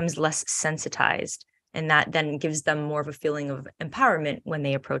 it becomes less sensitized. And that then gives them more of a feeling of empowerment when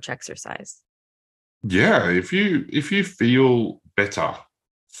they approach exercise. Yeah, if you feel better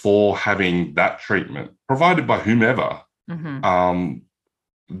for having that treatment provided by whomever,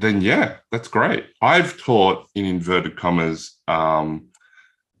 then yeah, that's great. I've taught, in inverted commas,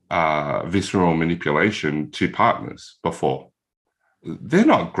 visceral manipulation to partners before. They're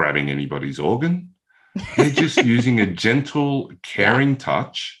not grabbing anybody's organ. They're just using a gentle, caring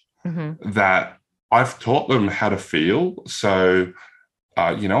touch that I've taught them how to feel. So,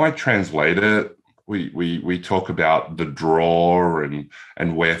 I translate it. We talk about the draw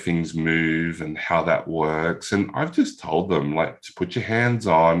and where things move and how that works. And I've just told them, like, to put your hands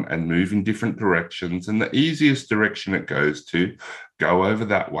on and move in different directions. And the easiest direction it goes to, go over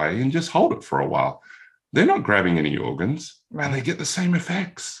that way and just hold it for a while. They're not grabbing any organs, and they get the same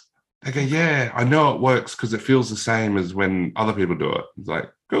effects. They go, yeah, I know it works because it feels the same as when other people do it. It's like,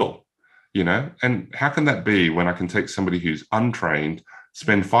 cool, and how can that be when I can take somebody who's untrained,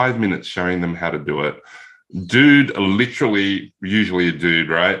 spend 5 minutes showing them how to do it? Dude, literally, usually a dude,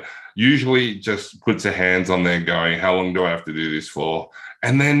 right? Usually just puts their hands on there going, how long do I have to do this for?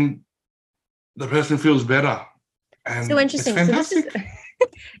 And then the person feels better. And so interesting. It's fantastic.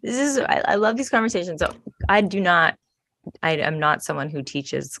 So I love these conversations. So I am not someone who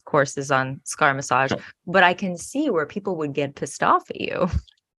teaches courses on scar massage, but I can see where people would get pissed off at you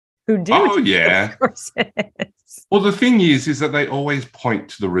who do. Oh, yeah. Well, the thing is that they always point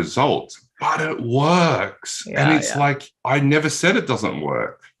to the results, but it works. Yeah, and it's like, I never said it doesn't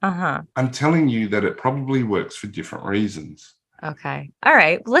work. I'm telling you that it probably works for different reasons. Okay. All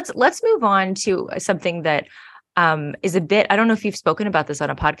right. Let's move on to something that is a bit, I don't know if you've spoken about this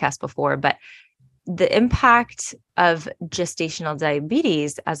on a podcast before, but the impact of gestational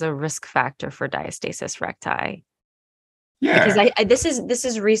diabetes as a risk factor for diastasis recti. Yeah, because this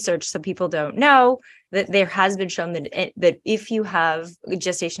is research, so people don't know that there has been shown that if you have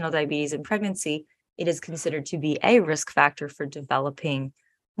gestational diabetes in pregnancy, it is considered to be a risk factor for developing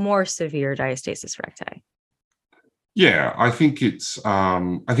more severe diastasis recti. Yeah, I think it's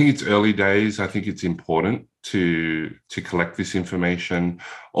early days. I think it's important to collect this information.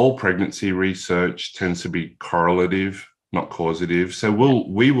 All pregnancy research tends to be correlative, not causative. So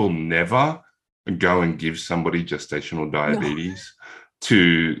we will never go and give somebody gestational diabetes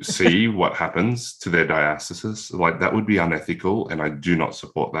to see what happens to their diastasis. Like, that would be unethical, and I do not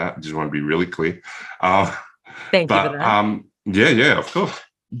support that. I just want to be really clear. Thank you for that. Yeah, of course.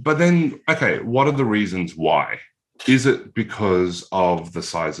 But then, okay, what are the reasons why? Is it because of the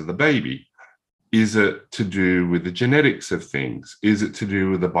size of the baby? Is it to do with the genetics of things? Is it to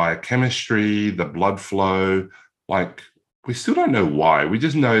do with the biochemistry, the blood flow? Like, we still don't know why. We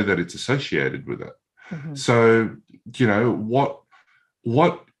just know that it's associated with it. So,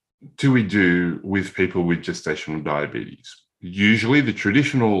 what do we do with people with gestational diabetes? Usually the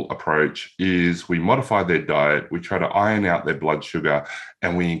traditional approach is we modify their diet, we try to iron out their blood sugar,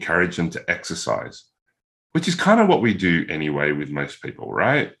 and we encourage them to exercise, which is kind of what we do anyway with most people,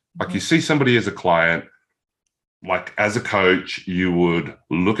 right? Like, you see somebody as a client, like as a coach, you would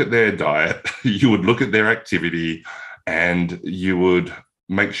look at their diet, you would look at their activity, and you would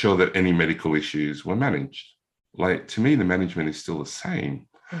make sure that any medical issues were managed. Like, to me, the management is still the same.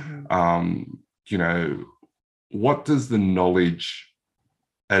 What does the knowledge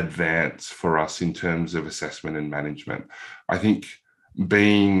advance for us in terms of assessment and management? I think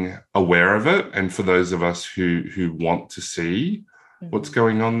being aware of it, and for those of us who want to see what's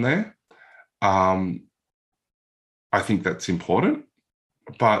going on there, I think that's important.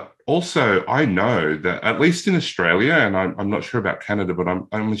 But also, I know that at least in Australia, and I'm not sure about Canada, but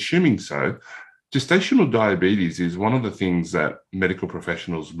I'm assuming so, gestational diabetes is one of the things that medical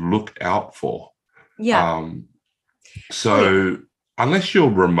professionals look out for. Unless you're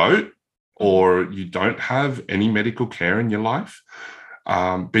remote or you don't have any medical care in your life,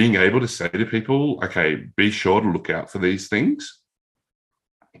 being able to say to people, okay, be sure to look out for these things.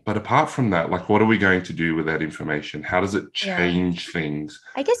 But apart from that, like, what are we going to do with that information? How does it change things?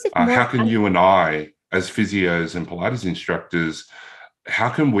 I guess how can you and I, as physios and Pilates instructors, how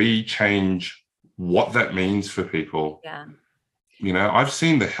can we change what that means for people? I've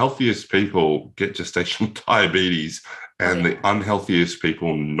seen the healthiest people get gestational diabetes and the unhealthiest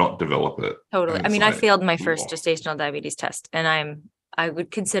people not develop it. Totally. I mean, I failed my first gestational diabetes test, and I'm I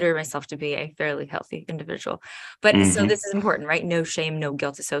would consider myself to be a fairly healthy individual. But so Mm-hmm. this is important, right? No shame, no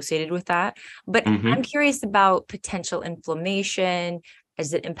guilt associated with that. But I'm Mm-hmm. curious about potential inflammation.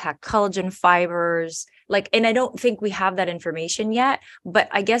 Does it impact collagen fibers? Like, and I don't think we have that information yet, but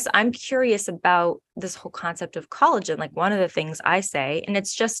I guess I'm curious about this whole concept of collagen. Like, one of the things I say, and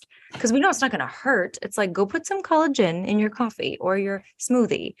it's just because we know it's not going to hurt. It's like, go put some collagen in your coffee or your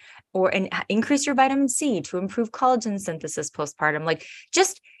smoothie, and increase your vitamin C to improve collagen synthesis postpartum. Like,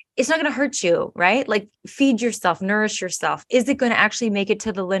 just, it's not going to hurt you, right? Like, feed yourself, nourish yourself. Is it going to actually make it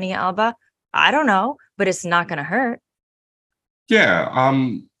to the linea alba? I don't know, but it's not going to hurt. Yeah.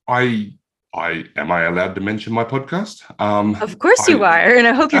 I am I allowed to mention my podcast? Of course you are, and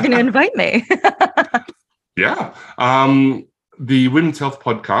I hope you're going to invite me. Yeah. The Women's Health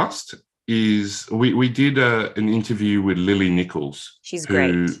podcast is we did an interview with Lily Nichols. She's who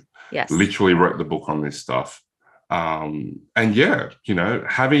great. Yes. literally wrote the book on this stuff. And yeah,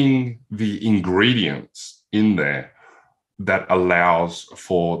 having the ingredients in there that allows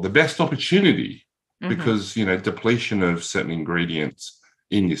for the best opportunity, because depletion of certain ingredients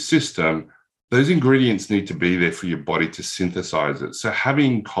in your system, those ingredients need to be there for your body to synthesize it. So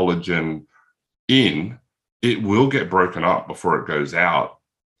having collagen in, it will get broken up before it goes out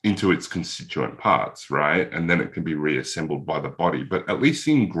into its constituent parts, right? And then it can be reassembled by the body. But at least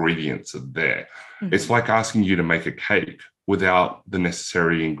the ingredients are there. Mm-hmm. It's like asking you to make a cake without the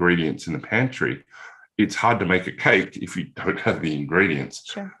necessary ingredients in the pantry. It's hard to make a cake if you don't have the ingredients.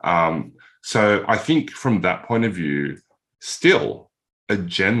 Sure. So I think from that point of view, still a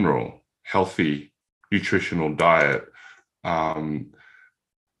general healthy nutritional diet,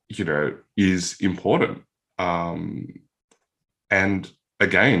 is important. And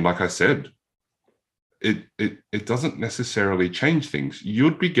again, like I said, it doesn't necessarily change things.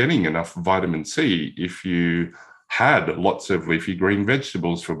 You'd be getting enough vitamin C if you had lots of leafy green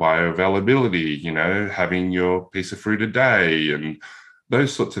vegetables for bioavailability, having your piece of fruit a day and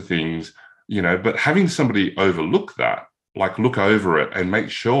those sorts of things, but having somebody overlook that, like look over it and make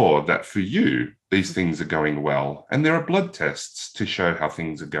sure that for you, these things are going well. And there are blood tests to show how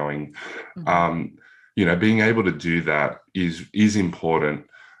things are going. Mm-hmm. Being able to do that is important.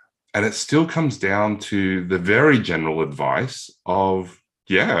 And it still comes down to the very general advice of,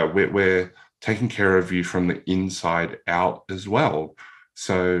 we're taking care of you from the inside out as well.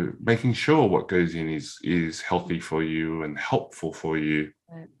 So making sure what goes in is healthy for you and helpful for you.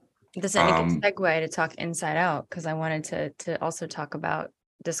 Right. This is a good segue to talk inside out, because I wanted to also talk about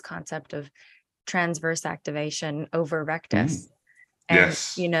this concept of transverse activation over rectus. And,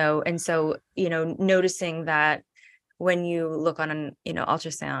 yes. And so, noticing that when you look on an,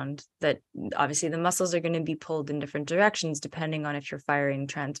 ultrasound, that obviously the muscles are going to be pulled in different directions, depending on if you're firing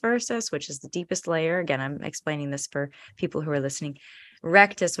transversus, which is the deepest layer. Again, I'm explaining this for people who are listening.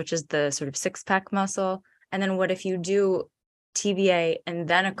 Rectus, which is the sort of six-pack muscle. And then what if you do TVA and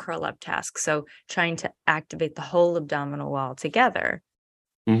then a curl up task? So trying to activate the whole abdominal wall together.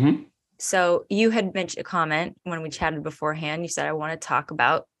 Mm-hmm. So you had mentioned a comment when we chatted beforehand. You said, I want to talk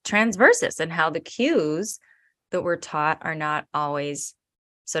about transversus and how the cues that we're taught are not always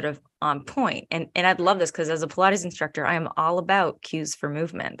sort of on point. And I'd love this, because as a Pilates instructor, I am all about cues for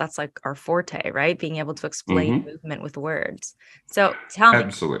movement. That's like our forte, right? Being able to explain movement with words. So tell me.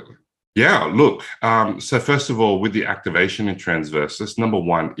 Absolutely. Yeah, look, so first of all, with the activation in transversus, number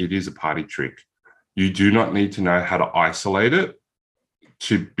one, it is a party trick. You do not need to know how to isolate it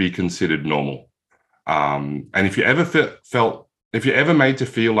to be considered normal. And if you ever if you're ever made to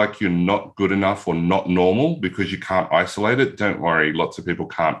feel like you're not good enough or not normal because you can't isolate it, don't worry. Lots of people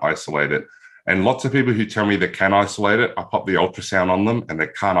can't isolate it. And lots of people who tell me they can isolate it, I pop the ultrasound on them and they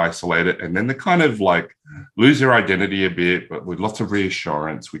can't isolate it. And then they kind of like lose their identity a bit, but with lots of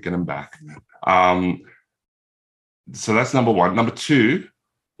reassurance, we get them back. So that's number one. Number two,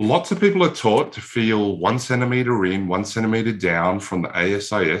 lots of people are taught to feel 1 centimeter in, 1 centimeter down from the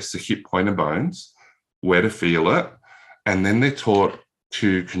ASIS, the hip pointer bones, where to feel it. And then they're taught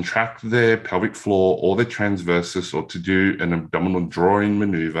to contract their pelvic floor or their transversus, or to do an abdominal drawing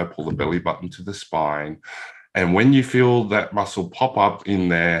maneuver, pull the belly button to the spine. And when you feel that muscle pop up in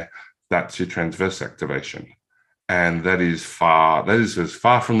there, that's your transverse activation. And that is as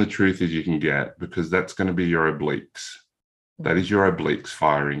far from the truth as you can get, because that's going to be your obliques. That is your obliques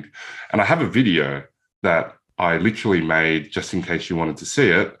firing. And I have a video that I literally made just in case you wanted to see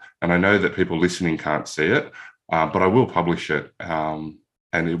it. And I know that people listening can't see it, but I will publish it.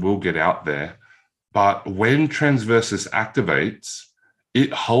 And it will get out there. But when transversus activates,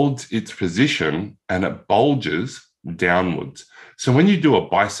 it holds its position and it bulges downwards. So when you do a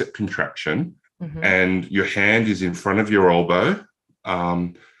bicep contraction and your hand is in front of your elbow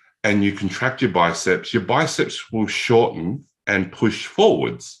and you contract your biceps will shorten and push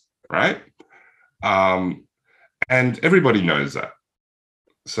forwards, right? And everybody knows that.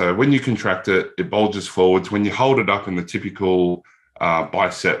 So when you contract it, it bulges forwards. When you hold it up in the typical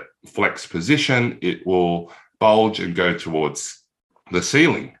bicep flex position, it will bulge and go towards the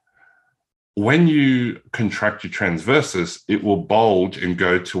ceiling. When you contract your transversus, it will bulge and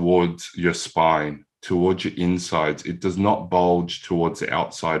go towards your spine, towards your insides. It does not bulge towards the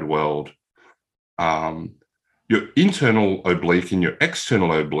outside world. Your internal oblique and your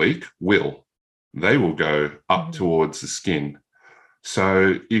external oblique they will go up towards the skin.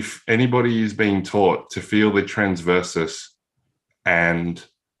 So if anybody is being taught to feel the transversus and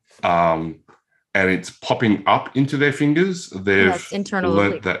it's popping up into their fingers, they've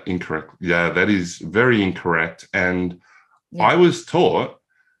learned that incorrect. Yeah, that is very incorrect. And I was taught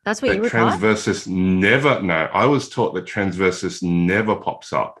that's what you were transversus taught? I was taught that transversus never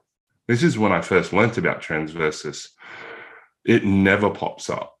pops up. This is when I first learnt about transversus. It never pops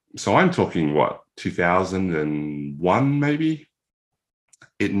up. So I'm talking 2001 maybe?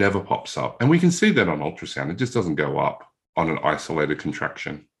 It never pops up. And we can see that on ultrasound. It just doesn't go up on an isolated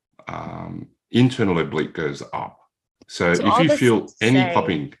contraction. Internal oblique goes up. So if you feel any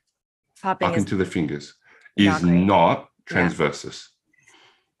popping up into the fingers is not transversus.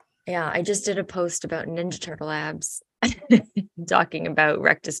 Yeah, I just did a post about Ninja Turtle abs talking about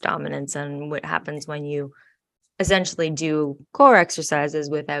rectus dominance and what happens when you essentially do core exercises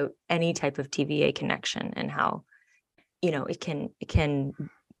without any type of TVA connection, and how, it can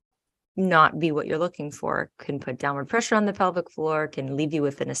not be what you're looking for, can put downward pressure on the pelvic floor, can leave you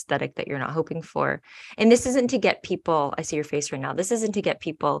with an aesthetic that you're not hoping for. And this isn't to get people, I see your face right now, this isn't to get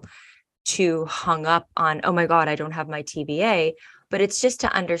people too hung up on, oh my God, I don't have my TVA, but it's just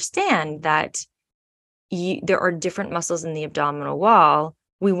to understand that there are different muscles in the abdominal wall.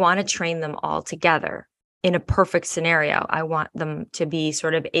 We want to train them all together. In a perfect scenario, I want them to be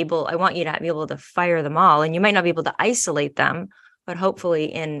I want you to be able to fire them all. And you might not be able to isolate them, but hopefully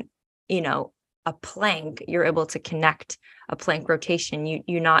in, a plank, you're able to connect a plank rotation.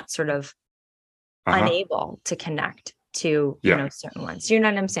 You're not sort of unable to connect to, certain ones. Do you know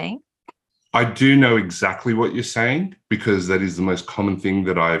what I'm saying? I do know exactly what you're saying, because that is the most common thing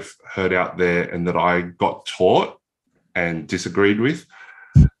that I've heard out there and that I got taught and disagreed with.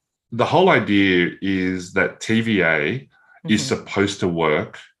 The whole idea is that TVA is supposed to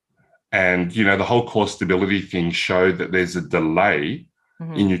work. And, the whole core stability thing showed that there's a delay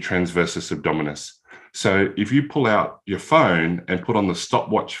in your transversus abdominis. So if you pull out your phone and put on the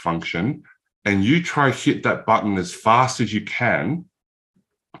stopwatch function and you try hit that button as fast as you can,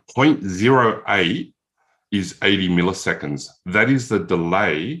 0.08 is 80 milliseconds. That is the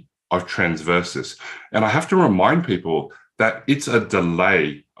delay of transversus. And I have to remind people that it's a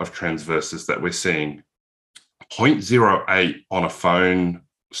delay of transversus that we're seeing. 0.08 on a phone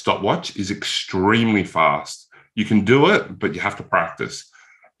stopwatch is extremely fast. You can do it, but you have to practice.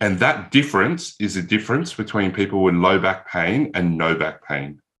 And that difference is a difference between people with low back pain and no back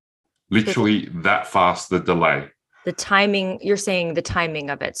pain. Literally that fast, the delay. The timing, you're saying the timing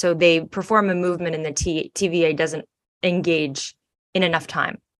of it. So they perform a movement and the TVA doesn't engage in enough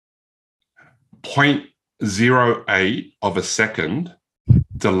time. 0.08 of a second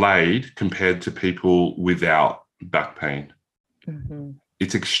delayed compared to people without back pain.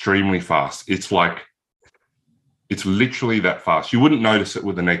 It's extremely fast. It's literally that fast. You wouldn't notice it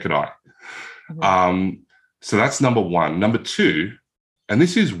with the naked eye. So that's number one. Number two, and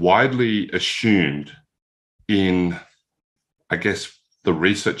this is widely assumed in, I guess, the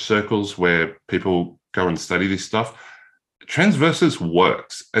research circles where people go and study this stuff, transversus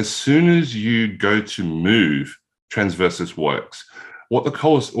works. As soon as you go to move, transversus works. What the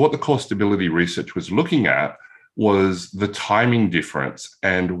core stability research was looking at was the timing difference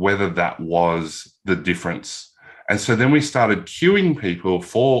and whether that was the difference. And so then we started cueing people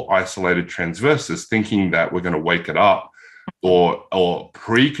for isolated transversus, thinking that we're going to wake it up or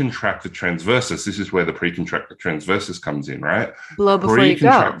pre-contract the transversus. This is where the pre-contract the transversus comes in, right? Blow before you go.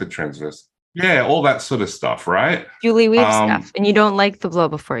 Pre-contract the transversus. Yeah, all that sort of stuff, right? Julie Weave stuff. And you don't like the blow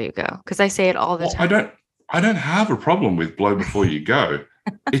before you go, because I say it all the time. I don't have a problem with blow before you go.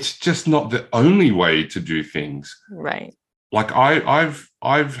 It's just not the only way to do things. Right. Like I've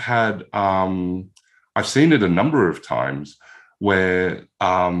had I've seen it a number of times where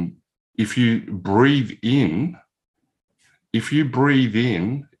if you breathe in,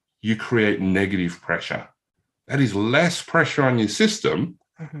 you create negative pressure. That is less pressure on your system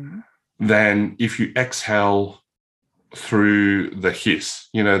than if you exhale through the hiss,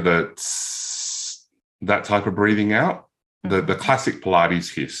 that type of breathing out. the classic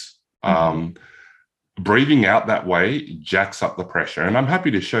Pilates hiss. Breathing out that way jacks up the pressure. And I'm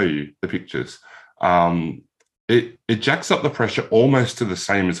happy to show you the pictures. It jacks up the pressure almost to the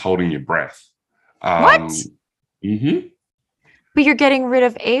same as holding your breath. What? Mm-hmm. But you're getting rid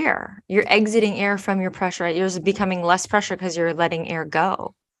of air. You're exiting air from your pressure. Right? You're just becoming less pressure because you're letting air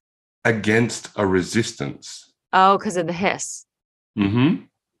go. Against a resistance. Oh, because of the hiss. Mm-hmm.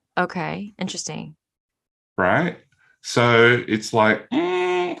 Okay, interesting. Right? So it's like,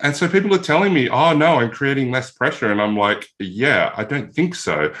 and so people are telling me, oh, no, I'm creating less pressure. And I'm like, yeah, I don't think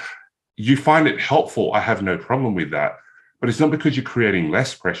so. You find it helpful. I have no problem with that. But it's not because you're creating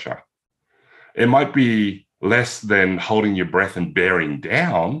less pressure. It might be less than holding your breath and bearing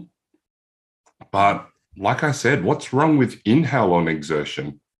down. But like I said, what's wrong with inhale on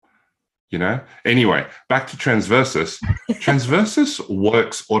exertion? You know? Anyway, back to transversus. Transversus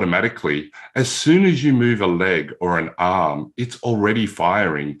works automatically. As soon as you move a leg or an arm, it's already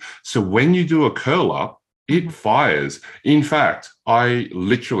firing. So when you do a curl up, it fires. In fact, I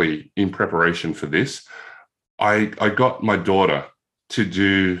literally, in preparation for this, I got my daughter to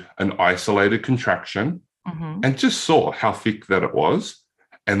do an isolated contraction and just saw how thick that it was.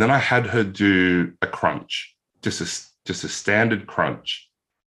 And then I had her do a crunch, just a standard crunch.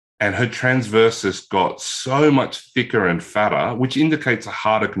 And her transversus got so much thicker and fatter, which indicates a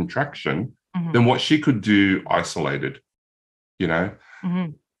harder contraction than what she could do isolated, you know?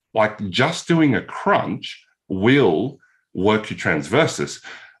 Like just doing a crunch will work your transversus.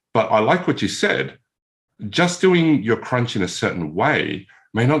 But I like what you said. Just doing your crunch in a certain way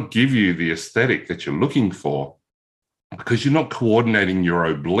may not give you the aesthetic that you're looking for because you're not coordinating your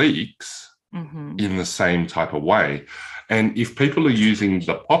obliques in the same type of way. And if people are using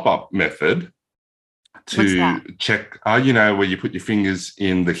the pop-up method to check, you know, where you put your fingers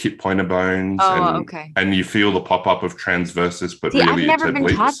in the hip pointer bones and you feel the pop-up of transversus, but really I've never it's been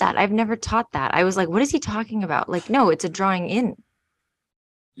obliques. taught that. I've never taught that. I was like, what is he talking about? Like, no, it's a drawing in.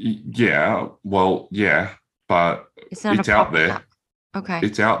 Yeah, well, yeah, but It's not out there. Up. Okay.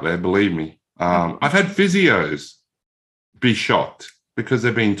 It's out there, believe me. I've had physios be shocked because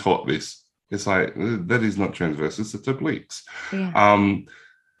they're being taught this. It's like, that is not transversus, it's obliques. Yeah.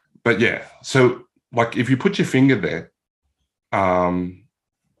 But yeah, so like if you put your finger there, and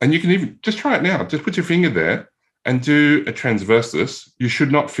you can even just try it now, just put your finger there and do a transversus. You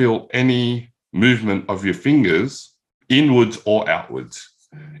should not feel any movement of your fingers inwards or outwards.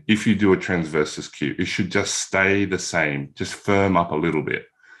 If you do a transversus cue, it should just stay the same, just firm up a little bit.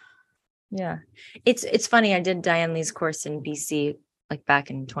 Yeah. It's funny. I did Diane Lee's course in BC, like back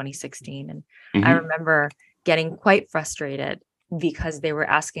in 2016. And I remember getting quite frustrated because they were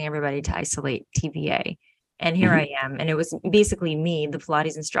asking everybody to isolate TVA. And here I am. And it was basically me, the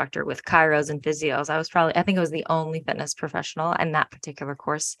Pilates instructor with chiros and physios. I think I was the only fitness professional in that particular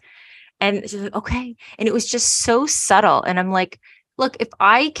course. And she's like, okay. And it was just so subtle. And I'm like, look, if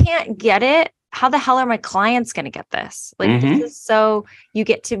I can't get it, how the hell are my clients going to get this? Like, this is so, you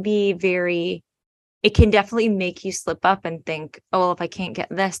get to be very, it can definitely make you slip up and think, oh, well, if I can't get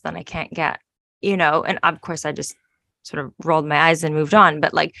this, then I can't get, you know, and of course I just sort of rolled my eyes and moved on.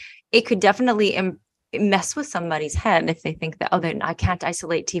 But like, it could definitely mess with somebody's head if they think that, oh, then I can't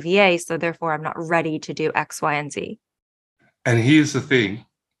isolate TVA, so therefore I'm not ready to do X, Y, and Z. And here's the thing.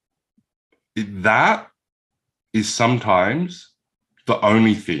 That is sometimes the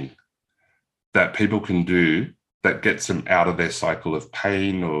only thing that people can do that gets them out of their cycle of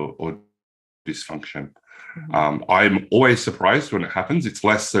pain or dysfunction. I'm always surprised when it happens. It's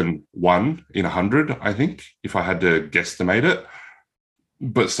less than 1 in 100, I think, if I had to guesstimate it.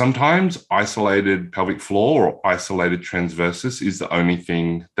 But sometimes isolated pelvic floor or isolated transversus is the only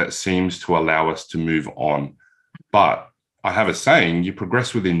thing that seems to allow us to move on. But I have a saying, you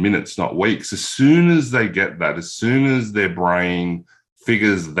progress within minutes, not weeks. As soon as they get that, as soon as their brain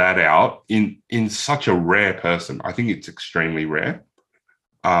figures that out in such a rare person, I think it's extremely rare,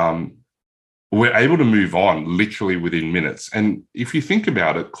 we're able to move on literally within minutes. And if you think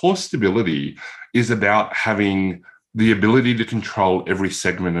about it, core stability is about having the ability to control every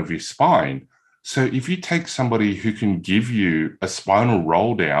segment of your spine. So if you take somebody who can give you a spinal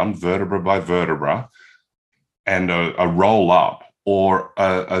roll down, vertebra by vertebra, and a roll up, or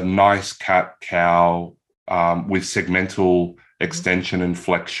a nice cat-cow with segmental extension and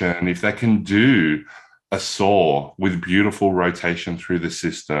flexion, if they can do a saw with beautiful rotation through the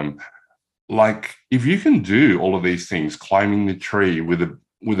system, like if you can do all of these things, climbing the tree with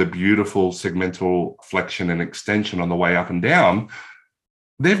a beautiful segmental flexion and extension on the way up and down,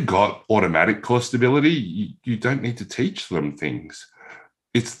 they've got automatic core stability. You don't need to teach them things.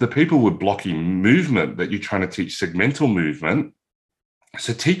 it's the people with blocking movement that you're trying to teach segmental movement.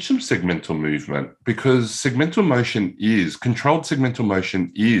 So teach them segmental movement, because controlled segmental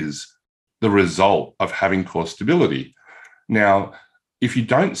motion is the result of having core stability. Now, if you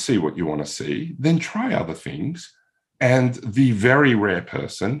don't see what you want to see, then try other things. And the very rare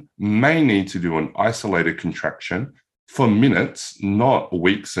person may need to do an isolated contraction for minutes, not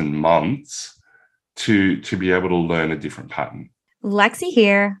weeks and months, to be able to learn a different pattern. Lexi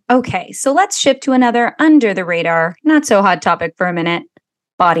here. Okay, so let's shift to another under the radar, not so hot topic for a minute.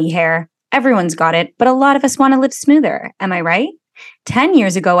 Body hair. Everyone's got it, but a lot of us want to live smoother. Am I right? 10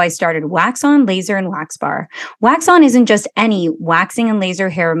 years ago, I started Wax On Laser and Wax Bar. Wax On isn't just any waxing and laser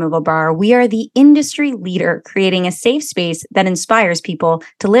hair removal bar. We are the industry leader, creating a safe space that inspires people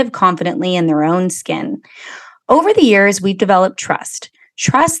to live confidently in their own skin. Over the years, we've developed trust.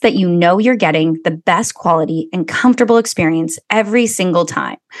 Trust that you know you're getting the best quality and comfortable experience every single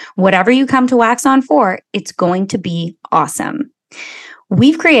time. Whatever you come to Wax On for, it's going to be awesome.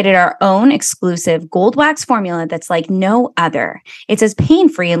 We've created our own exclusive gold wax formula that's like no other. It's as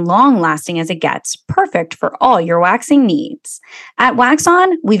pain-free and long-lasting as it gets, perfect for all your waxing needs. At Wax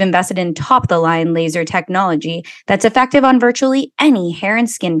On, we've invested in top-of-the-line laser technology that's effective on virtually any hair and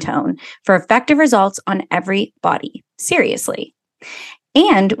skin tone for effective results on every body. Seriously.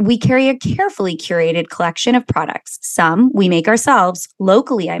 And we carry a carefully curated collection of products. Some we make ourselves,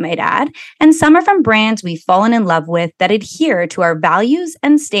 locally, I might add, and some are from brands we've fallen in love with that adhere to our values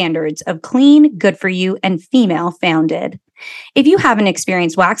and standards of clean, good for you, and female founded. If you haven't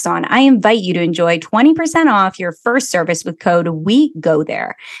experienced Wax On, I invite you to enjoy 20% off your first service with code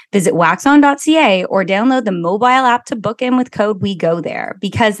WeGoThere. Visit waxon.ca or download the mobile app to book in with code WeGoThere,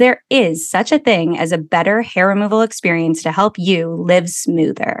 because there is such a thing as a better hair removal experience to help you live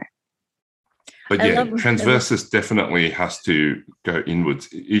smoother. But yeah, transversus definitely has to go inwards.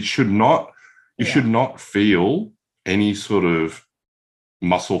 It should not, you should not feel any sort of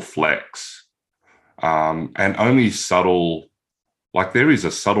muscle flex. And only subtle, like there is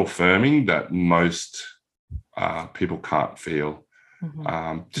a subtle firming that most people can't feel,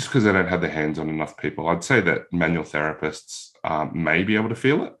 just because they don't have their hands on enough people. I'd say that manual therapists may be able to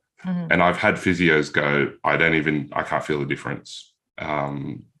feel it. And I've had physios go, I can't feel the difference,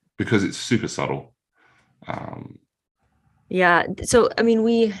 because it's super subtle. Yeah. So, I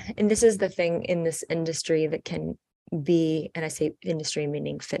mean, and this is the thing in this industry that can be, and I say industry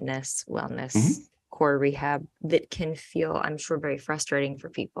meaning fitness, wellness, core rehab, that can feel, I'm sure, very frustrating for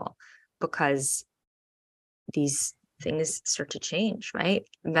people, because these things start to change, right?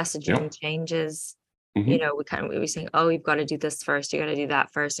 Messaging changes. You know, we were saying, oh, you've got to do this first, you got to do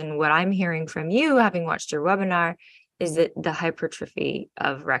that first. And what I'm hearing from you, having watched your webinar, is that the hypertrophy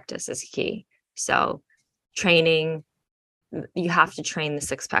of rectus is key. So training, you have to train the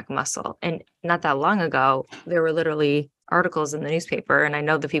six-pack muscle. And not that long ago, there were literally articles in the newspaper, and I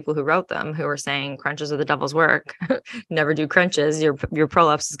know the people who wrote them, who were saying crunches are the devil's work. Never do crunches. Your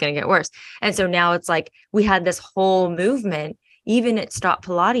prolapse is going to get worse. And so now it's like we had this whole movement, even at Stop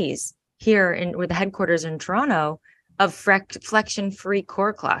Pilates here with the headquarters in Toronto, of flexion-free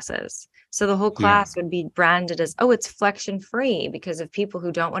core classes. So the whole class would be branded as, oh, it's flexion-free, because of people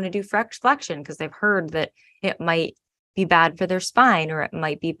who don't want to do flexion because they've heard that it might be bad for their spine, or it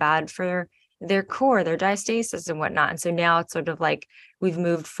might be bad for their core, their diastasis and whatnot. And so now it's sort of like we've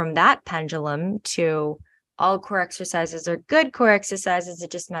moved from that pendulum to all core exercises are good core exercises.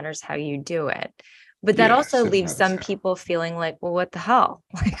 It just matters how you do it. But that also leaves some people feeling like, well, what the hell?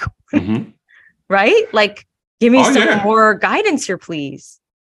 Like, right? Like, give me some more guidance here, please.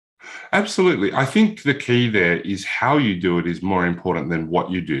 Absolutely. I think the key there is how you do it is more important than what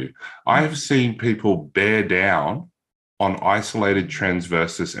you do. I have seen people bear down on isolated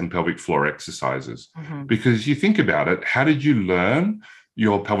transversus and pelvic floor exercises. Because you think about it, how did you learn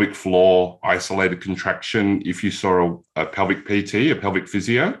your pelvic floor isolated contraction if you saw a pelvic PT, a pelvic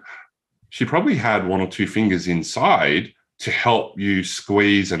physio? She probably had one or two fingers inside to help you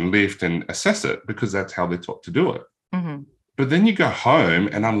squeeze and lift and assess it, because that's how they're taught to do it. But then you go home,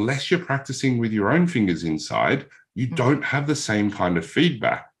 and unless you're practicing with your own fingers inside, you don't have the same kind of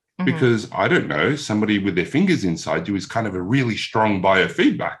feedback. Because, I don't know, somebody with their fingers inside you is kind of a really strong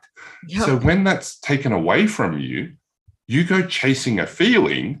biofeedback. So when that's taken away from you, you go chasing a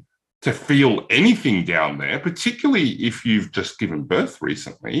feeling to feel anything down there, particularly if you've just given birth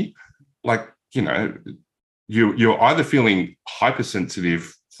recently. Like, you know, you're either feeling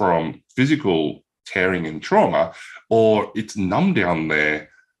hypersensitive from physical tearing and trauma, or it's numb down there.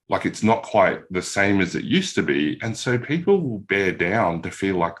 Like it's not quite the same as it used to be. And so people will bear down to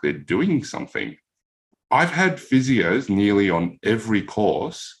feel like they're doing something. I've had physios nearly on every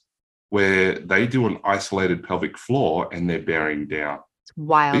course where they do an isolated pelvic floor and they're bearing down. It's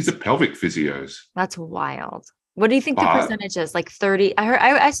wild. These are pelvic physios. That's wild. What do you think the But- percentage is? Like 30.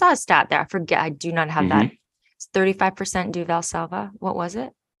 I saw a stat there. I forget. I do not have that. It's 35% do Valsalva. What was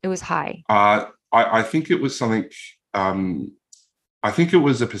it? It was high. I think it was something. I think it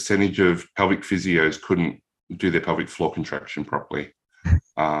was a percentage of pelvic physios couldn't do their pelvic floor contraction properly,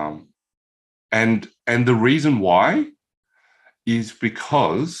 and the reason why is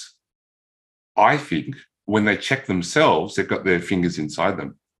because I think when they check themselves, they've got their fingers inside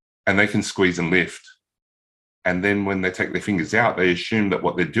them, and they can squeeze and lift. And then when they take their fingers out, they assume that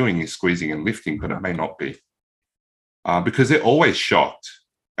what they're doing is squeezing and lifting, but it may not be, because they're always shocked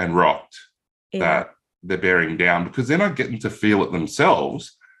and rocked that they're bearing down, because they're not getting to feel it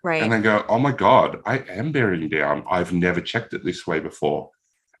themselves. Right. And they go, oh my God, I am bearing down. I've never checked it this way before.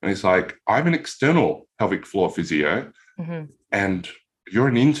 And it's like, I'm an external pelvic floor physio and you're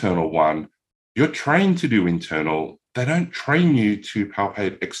an internal one. You're trained to do internal. They don't train you to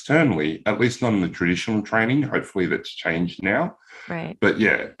palpate externally, at least not in the traditional training. Hopefully that's changed now. Right. But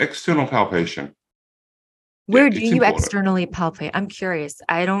yeah, external palpation. Where Yeah, do it's you important. externally palpate? I'm curious.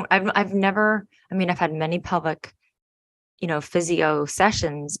 I've never, I mean, I've had many pelvic, physio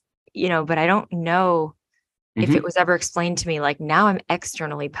sessions, but I don't know if it was ever explained to me, like, now I'm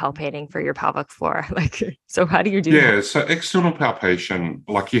externally palpating for your pelvic floor. Like, so how do you do that? Yeah, so external palpation,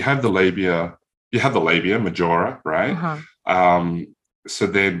 like you have the labia majora, right? So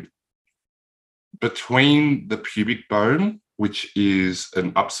they're between the pubic bone, which is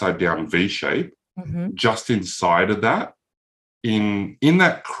an upside down V shape, just inside of that, in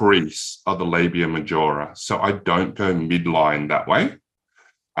that crease are the labia majora. So I don't go midline that way.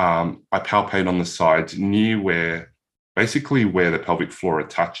 I palpate on the sides near basically where the pelvic floor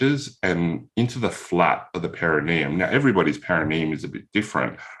touches and into the flat of the perineum. Now, everybody's perineum is a bit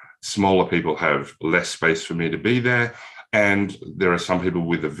different. Smaller people have less space for me to be there. And there are some people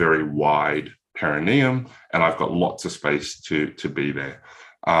with a very wide perineum, and I've got lots of space to be there.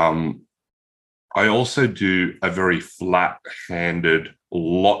 I also do a very flat-handed,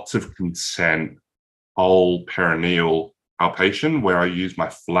 lots of consent, whole perineal palpation where I use my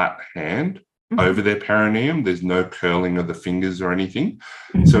flat hand over their perineum. There's no curling of the fingers or anything.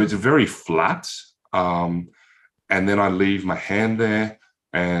 So it's very flat. And then I leave my hand there.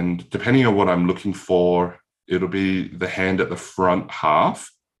 And depending on what I'm looking for, it'll be the hand at the front half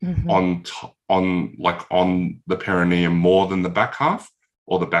on the perineum more than the back half,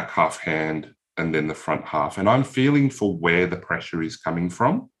 or the back half hand and then the front half. And I'm feeling for where the pressure is coming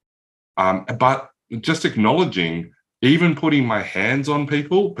from. But just acknowledging, even putting my hands on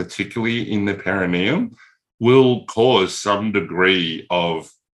people, particularly in the perineum, will cause some degree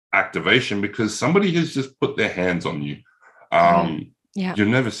of activation because somebody has just put their hands on you. Your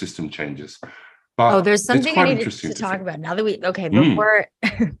nervous system changes. But there's something I need to talk about now that before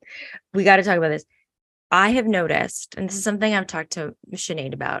we got to talk about this. I have noticed, and this is something I've talked to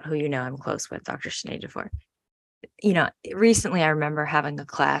Sinead about, who I'm close with, Dr. Sinead Dufour. Recently I remember having a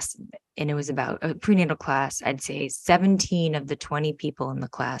class, and it was about a prenatal class. I'd say 17 of the 20 people in the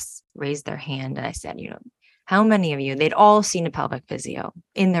class raised their hand, and I said, how many of you, they'd all seen a pelvic physio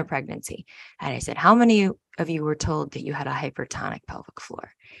in their pregnancy. And I said, how many of you were told that you had a hypertonic pelvic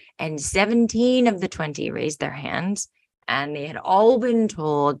floor? And 17 of the 20 raised their hands, and they had all been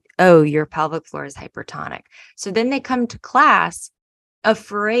told, oh, your pelvic floor is hypertonic. So then they come to class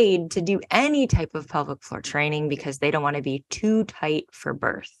afraid to do any type of pelvic floor training because they don't want to be too tight for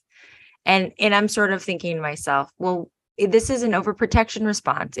birth. And I'm sort of thinking to myself, well, this is an overprotection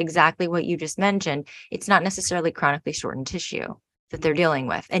response, exactly what you just mentioned. It's not necessarily chronically shortened tissue that they're dealing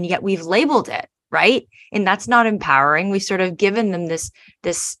with. And yet we've labeled it, right? And that's not empowering. We've sort of given them this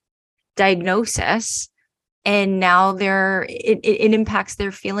diagnosis, and now it impacts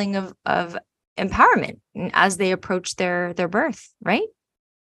their feeling of empowerment as they approach their birth, right?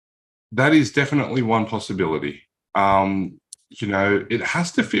 That is definitely one possibility. It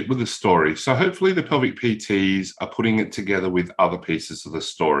has to fit with the story. So hopefully the pelvic PTs are putting it together with other pieces of the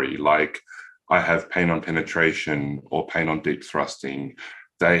story, like I have pain on penetration or pain on deep thrusting.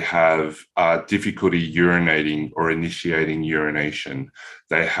 They have difficulty urinating or initiating urination.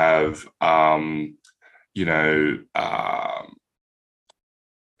 They have,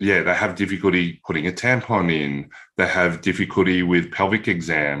 they have difficulty putting a tampon in. They have difficulty with pelvic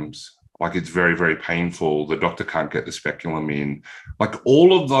exams. Like, it's very, very painful. The doctor can't get the speculum in. Like,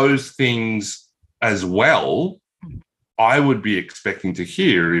 all of those things as well, I would be expecting to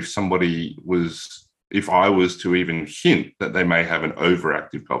hear if I was to even hint that they may have an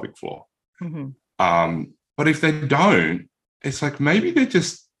overactive pelvic floor. But if they don't, it's like maybe they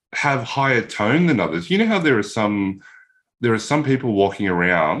just have higher tone than others. You know how there are some people walking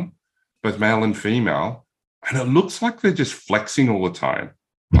around, both male and female, and it looks like they're just flexing all the time.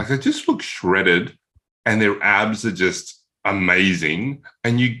 Like they just look shredded and their abs are just amazing.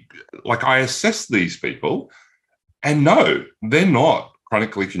 And I assess these people and no, they're not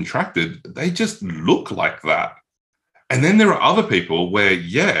chronically contracted. They just look like that. And then there are other people where,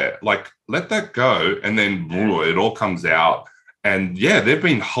 let that go. And then it all comes out. And they've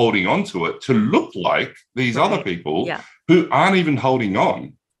been holding on to it to look like these other people who aren't even holding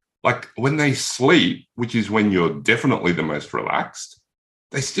on. Like when they sleep, which is when you're definitely the most relaxed,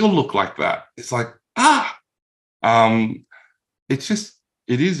 they still look like that. It's like,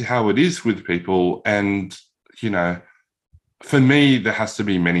 it is how it is with people. And, for me, there has to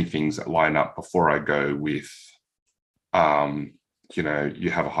be many things that line up before I go with, you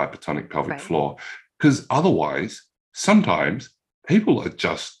have a hypertonic pelvic floor. Because otherwise, sometimes people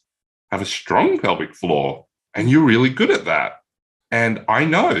just have a strong pelvic floor and you're really good at that. And I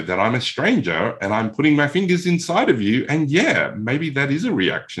know that I'm a stranger and I'm putting my fingers inside of you. And maybe that is a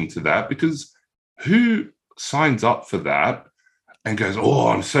reaction to that, because who signs up for that and goes, oh,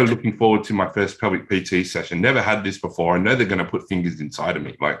 I'm so looking forward to my first pelvic PT session. Never had this before. I know they're going to put fingers inside of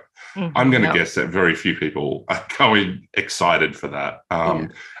me. Like, I'm going to guess that very few people are going excited for that,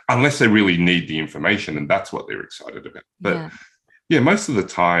 unless they really need the information and that's what they're excited about. But most of the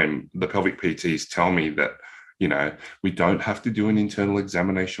time, the pelvic PTs tell me that, we don't have to do an internal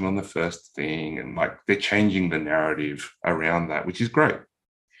examination on the first thing. And like they're changing the narrative around that, which is great.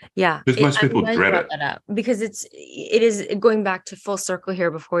 Yeah. Because most people dread it. That up because it is going back to full circle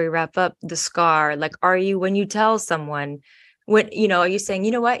here before we wrap up the scar. Like, when you tell someone, are you saying, you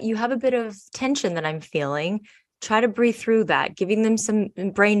know what, you have a bit of tension that I'm feeling, try to breathe through that, giving them some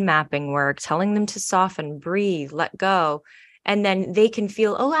brain mapping work, telling them to soften, breathe, let go. And then they can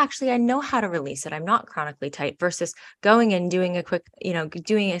feel, oh, actually, I know how to release it. I'm not chronically tight, versus going and doing a quick,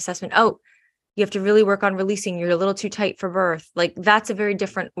 doing an assessment. Oh, you have to really work on releasing. You're a little too tight for birth. Like that's a very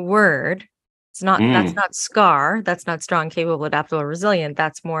different word. It's not, that's not SCAR. That's not strong, capable, adaptable, resilient.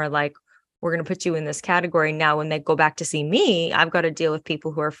 That's more like, we're going to put you in this category. Now, when they go back to see me, I've got to deal with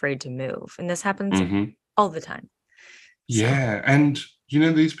people who are afraid to move. And this happens all the time. Yeah. And,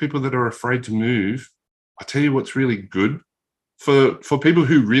 these people that are afraid to move, I tell you what's really good for people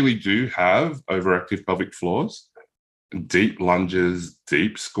who really do have overactive pelvic floors, deep lunges,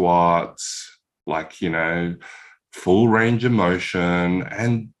 deep squats, full range of motion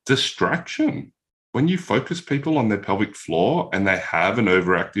and distraction. When you focus people on their pelvic floor and they have an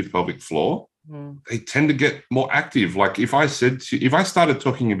overactive pelvic floor, they tend to get more active. Like if I started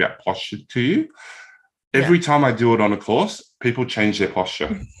talking about posture to you, every time I do it on a course, people change their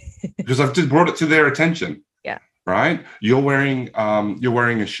posture because I've just brought it to their attention. Yeah. Right. You're wearing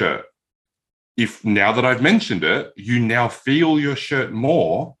a shirt. If now that I've mentioned it, you now feel your shirt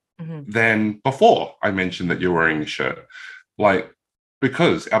more than before I mentioned that you're wearing a shirt.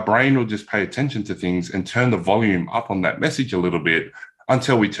 Because our brain will just pay attention to things and turn the volume up on that message a little bit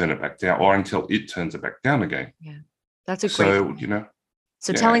until we turn it back down or until it turns it back down again. Yeah. That's a great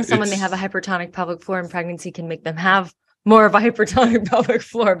So telling someone they have a hypertonic pelvic floor in pregnancy can make them have more of a hypertonic pelvic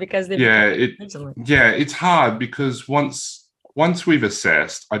floor because it's hard because once we've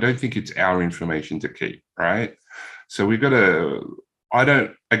assessed, I don't think it's our information to keep, right? So we've got to,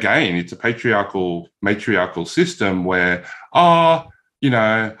 it's a matriarchal system where,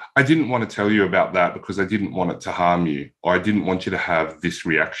 I didn't want to tell you about that because I didn't want it to harm you, or I didn't want you to have this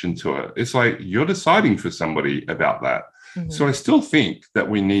reaction to it. It's like you're deciding for somebody about that. So I still think that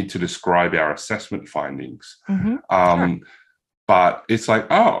we need to describe our assessment findings. But it's like,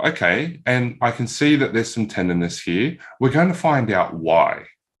 oh, okay. And I can see that there's some tenderness here. We're going to find out why.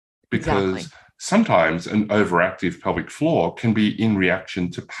 Because sometimes an overactive pelvic floor can be in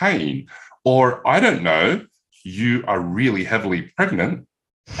reaction to pain. Or, I don't know, you are really heavily pregnant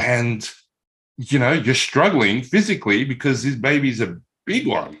and, you're struggling physically because this baby's a big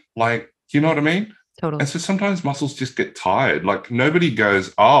one. Like, you know what I mean? Totally. And so sometimes muscles just get tired. Like nobody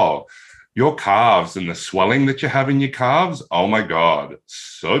goes, oh, your calves and the swelling that you have in your calves, oh my God,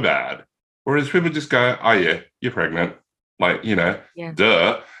 so bad. Whereas people just go, oh yeah, you're pregnant.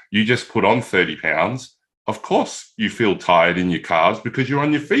 Duh, you just put on 30 pounds. Of course you feel tired in your calves because you're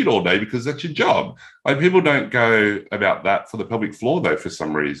on your feet all day because that's your job. Like people don't go about that for the pelvic floor though, for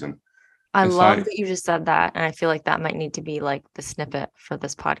some reason. I love that you just said that. And I feel like that might need to be like the snippet for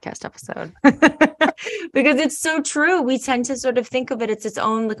this podcast episode because it's so true. We tend to sort of think of it, it's its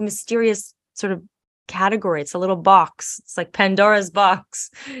own like mysterious sort of category. It's a little box. It's like Pandora's box.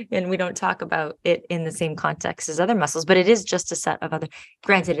 And we don't talk about it in the same context as other muscles, but it is just a set of other,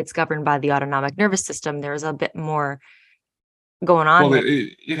 granted, it's governed by the autonomic nervous system. There's a bit more going on. Well,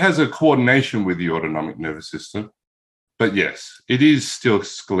 it has a coordination with the autonomic nervous system. But yes, it is still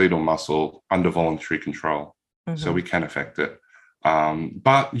skeletal muscle under voluntary control. So we can affect it.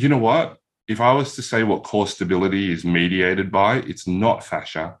 But you know what? If I was to say what core stability is mediated by, it's not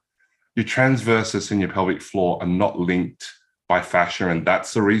fascia. Your transversus and your pelvic floor are not linked by fascia, and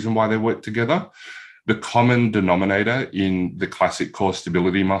that's the reason why they work together. The common denominator in the classic core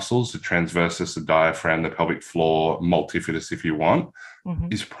stability muscles, the transversus, the diaphragm, the pelvic floor, multifidus if you want,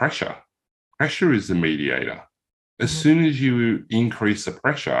 is pressure. Pressure is the mediator. As soon as you increase the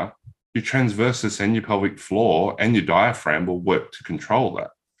pressure, your transversus and your pelvic floor and your diaphragm will work to control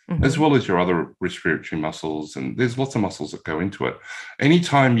that, as well as your other respiratory muscles. And there's lots of muscles that go into it.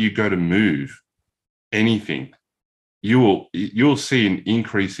 Anytime you go to move anything, you'll see an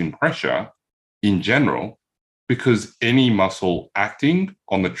increase in pressure in general, because any muscle acting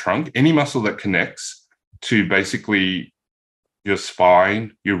on the trunk, any muscle that connects to basically your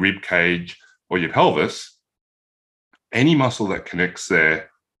spine, your rib cage, or your pelvis, any muscle that connects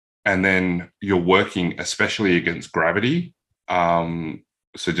there, and then you're working especially against gravity, so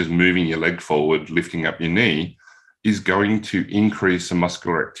just moving your leg forward, lifting up your knee, is going to increase the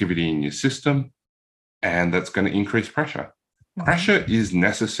muscular activity in your system, and that's going to increase pressure. Pressure is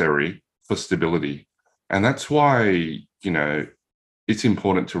necessary for stability. And that's why, it's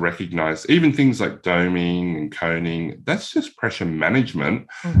important to recognize even things like doming and coning, that's just pressure management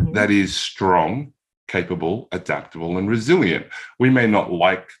that is strong, capable, adaptable, and resilient. We may not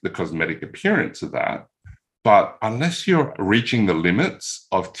like the cosmetic appearance of that, but unless you're reaching the limits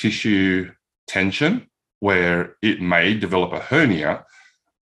of tissue tension where it may develop a hernia,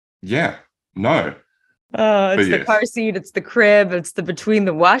 no. It's the car seat, it's the crib, it's the between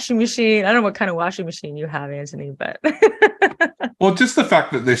the washing machine. I don't know what kind of washing machine you have, Anthony, but well, just the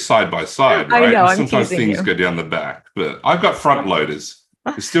fact that they're side by side, right? I know, sometimes things go down the back, but I've got front loaders.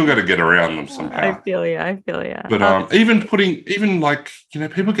 You still got to get around them somehow. I feel you. But even like,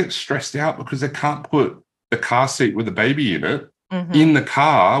 people get stressed out because they can't put the car seat with a baby in it in the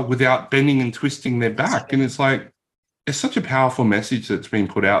car without bending and twisting their back. And it's like, it's such a powerful message that's been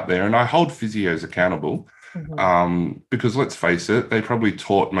put out there. And I hold physios accountable because let's face it, they probably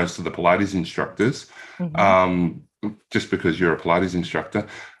taught most of the Pilates instructors just because you're a Pilates instructor.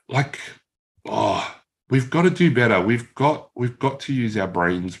 We've got to do better. We've got to use our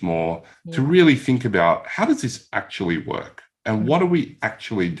brains more to really think about how does this actually work and what are we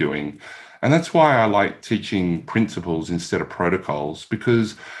actually doing? And that's why I like teaching principles instead of protocols,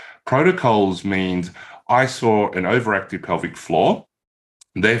 because protocols means I saw an overactive pelvic floor.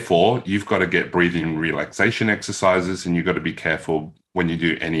 Therefore, you've got to get breathing relaxation exercises and you've got to be careful when you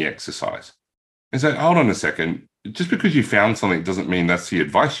do any exercise. And so, hold on a second. Just because you found something doesn't mean that's the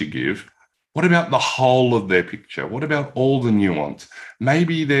advice you give. What about the whole of their picture? What about all the nuance?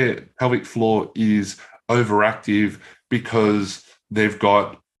 Maybe their pelvic floor is overactive because they've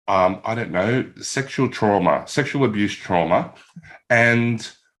got, sexual trauma, sexual abuse trauma, and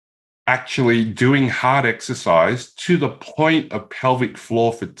actually doing hard exercise to the point of pelvic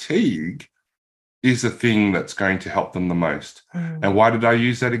floor fatigue is the thing that's going to help them the most. And why did I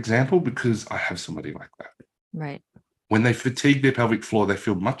use that example? Because I have somebody like that. Right. When they fatigue their pelvic floor, they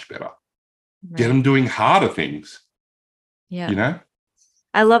feel much better. Right. Get them doing harder things. Yeah.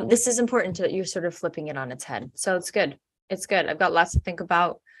 I love, this is important that you're sort of flipping it on its head. So it's good. It's good. I've got lots to think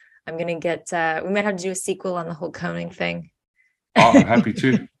about. I'm going to get, we might have to do a sequel on the whole coning thing. Oh, I'm happy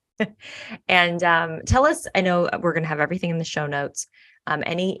to. And tell us, I know we're going to have everything in the show notes.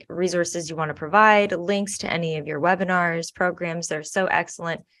 Any resources you want to provide, links to any of your webinars, programs, they're so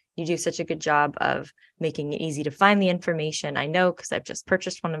excellent. You do such a good job of making it easy to find the information. I know because I've just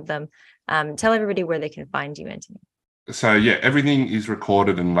purchased one of them. Tell everybody where they can find you, Anthony. So everything is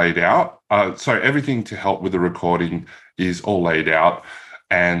recorded and laid out. Everything to help with the recording is all laid out.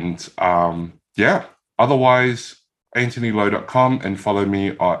 And otherwise, AnthonyLowe.com and follow me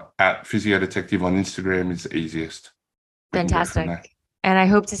at Physiodetective on Instagram is the easiest. Fantastic. And I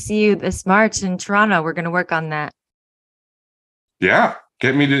hope to see you this March in Toronto. We're going to work on that. Yeah.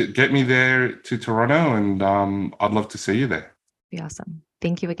 Get me there to Toronto, and I'd love to see you there. Be awesome.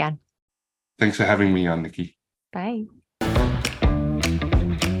 Thank you again. Thanks for having me on, Nikki. Bye.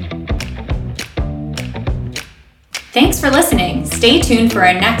 Thanks for listening. Stay tuned for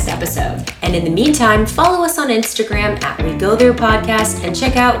our next episode. And in the meantime, follow us on Instagram at We Go There Podcast and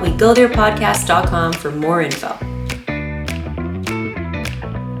check out WeGoTherePodcast.com for more info.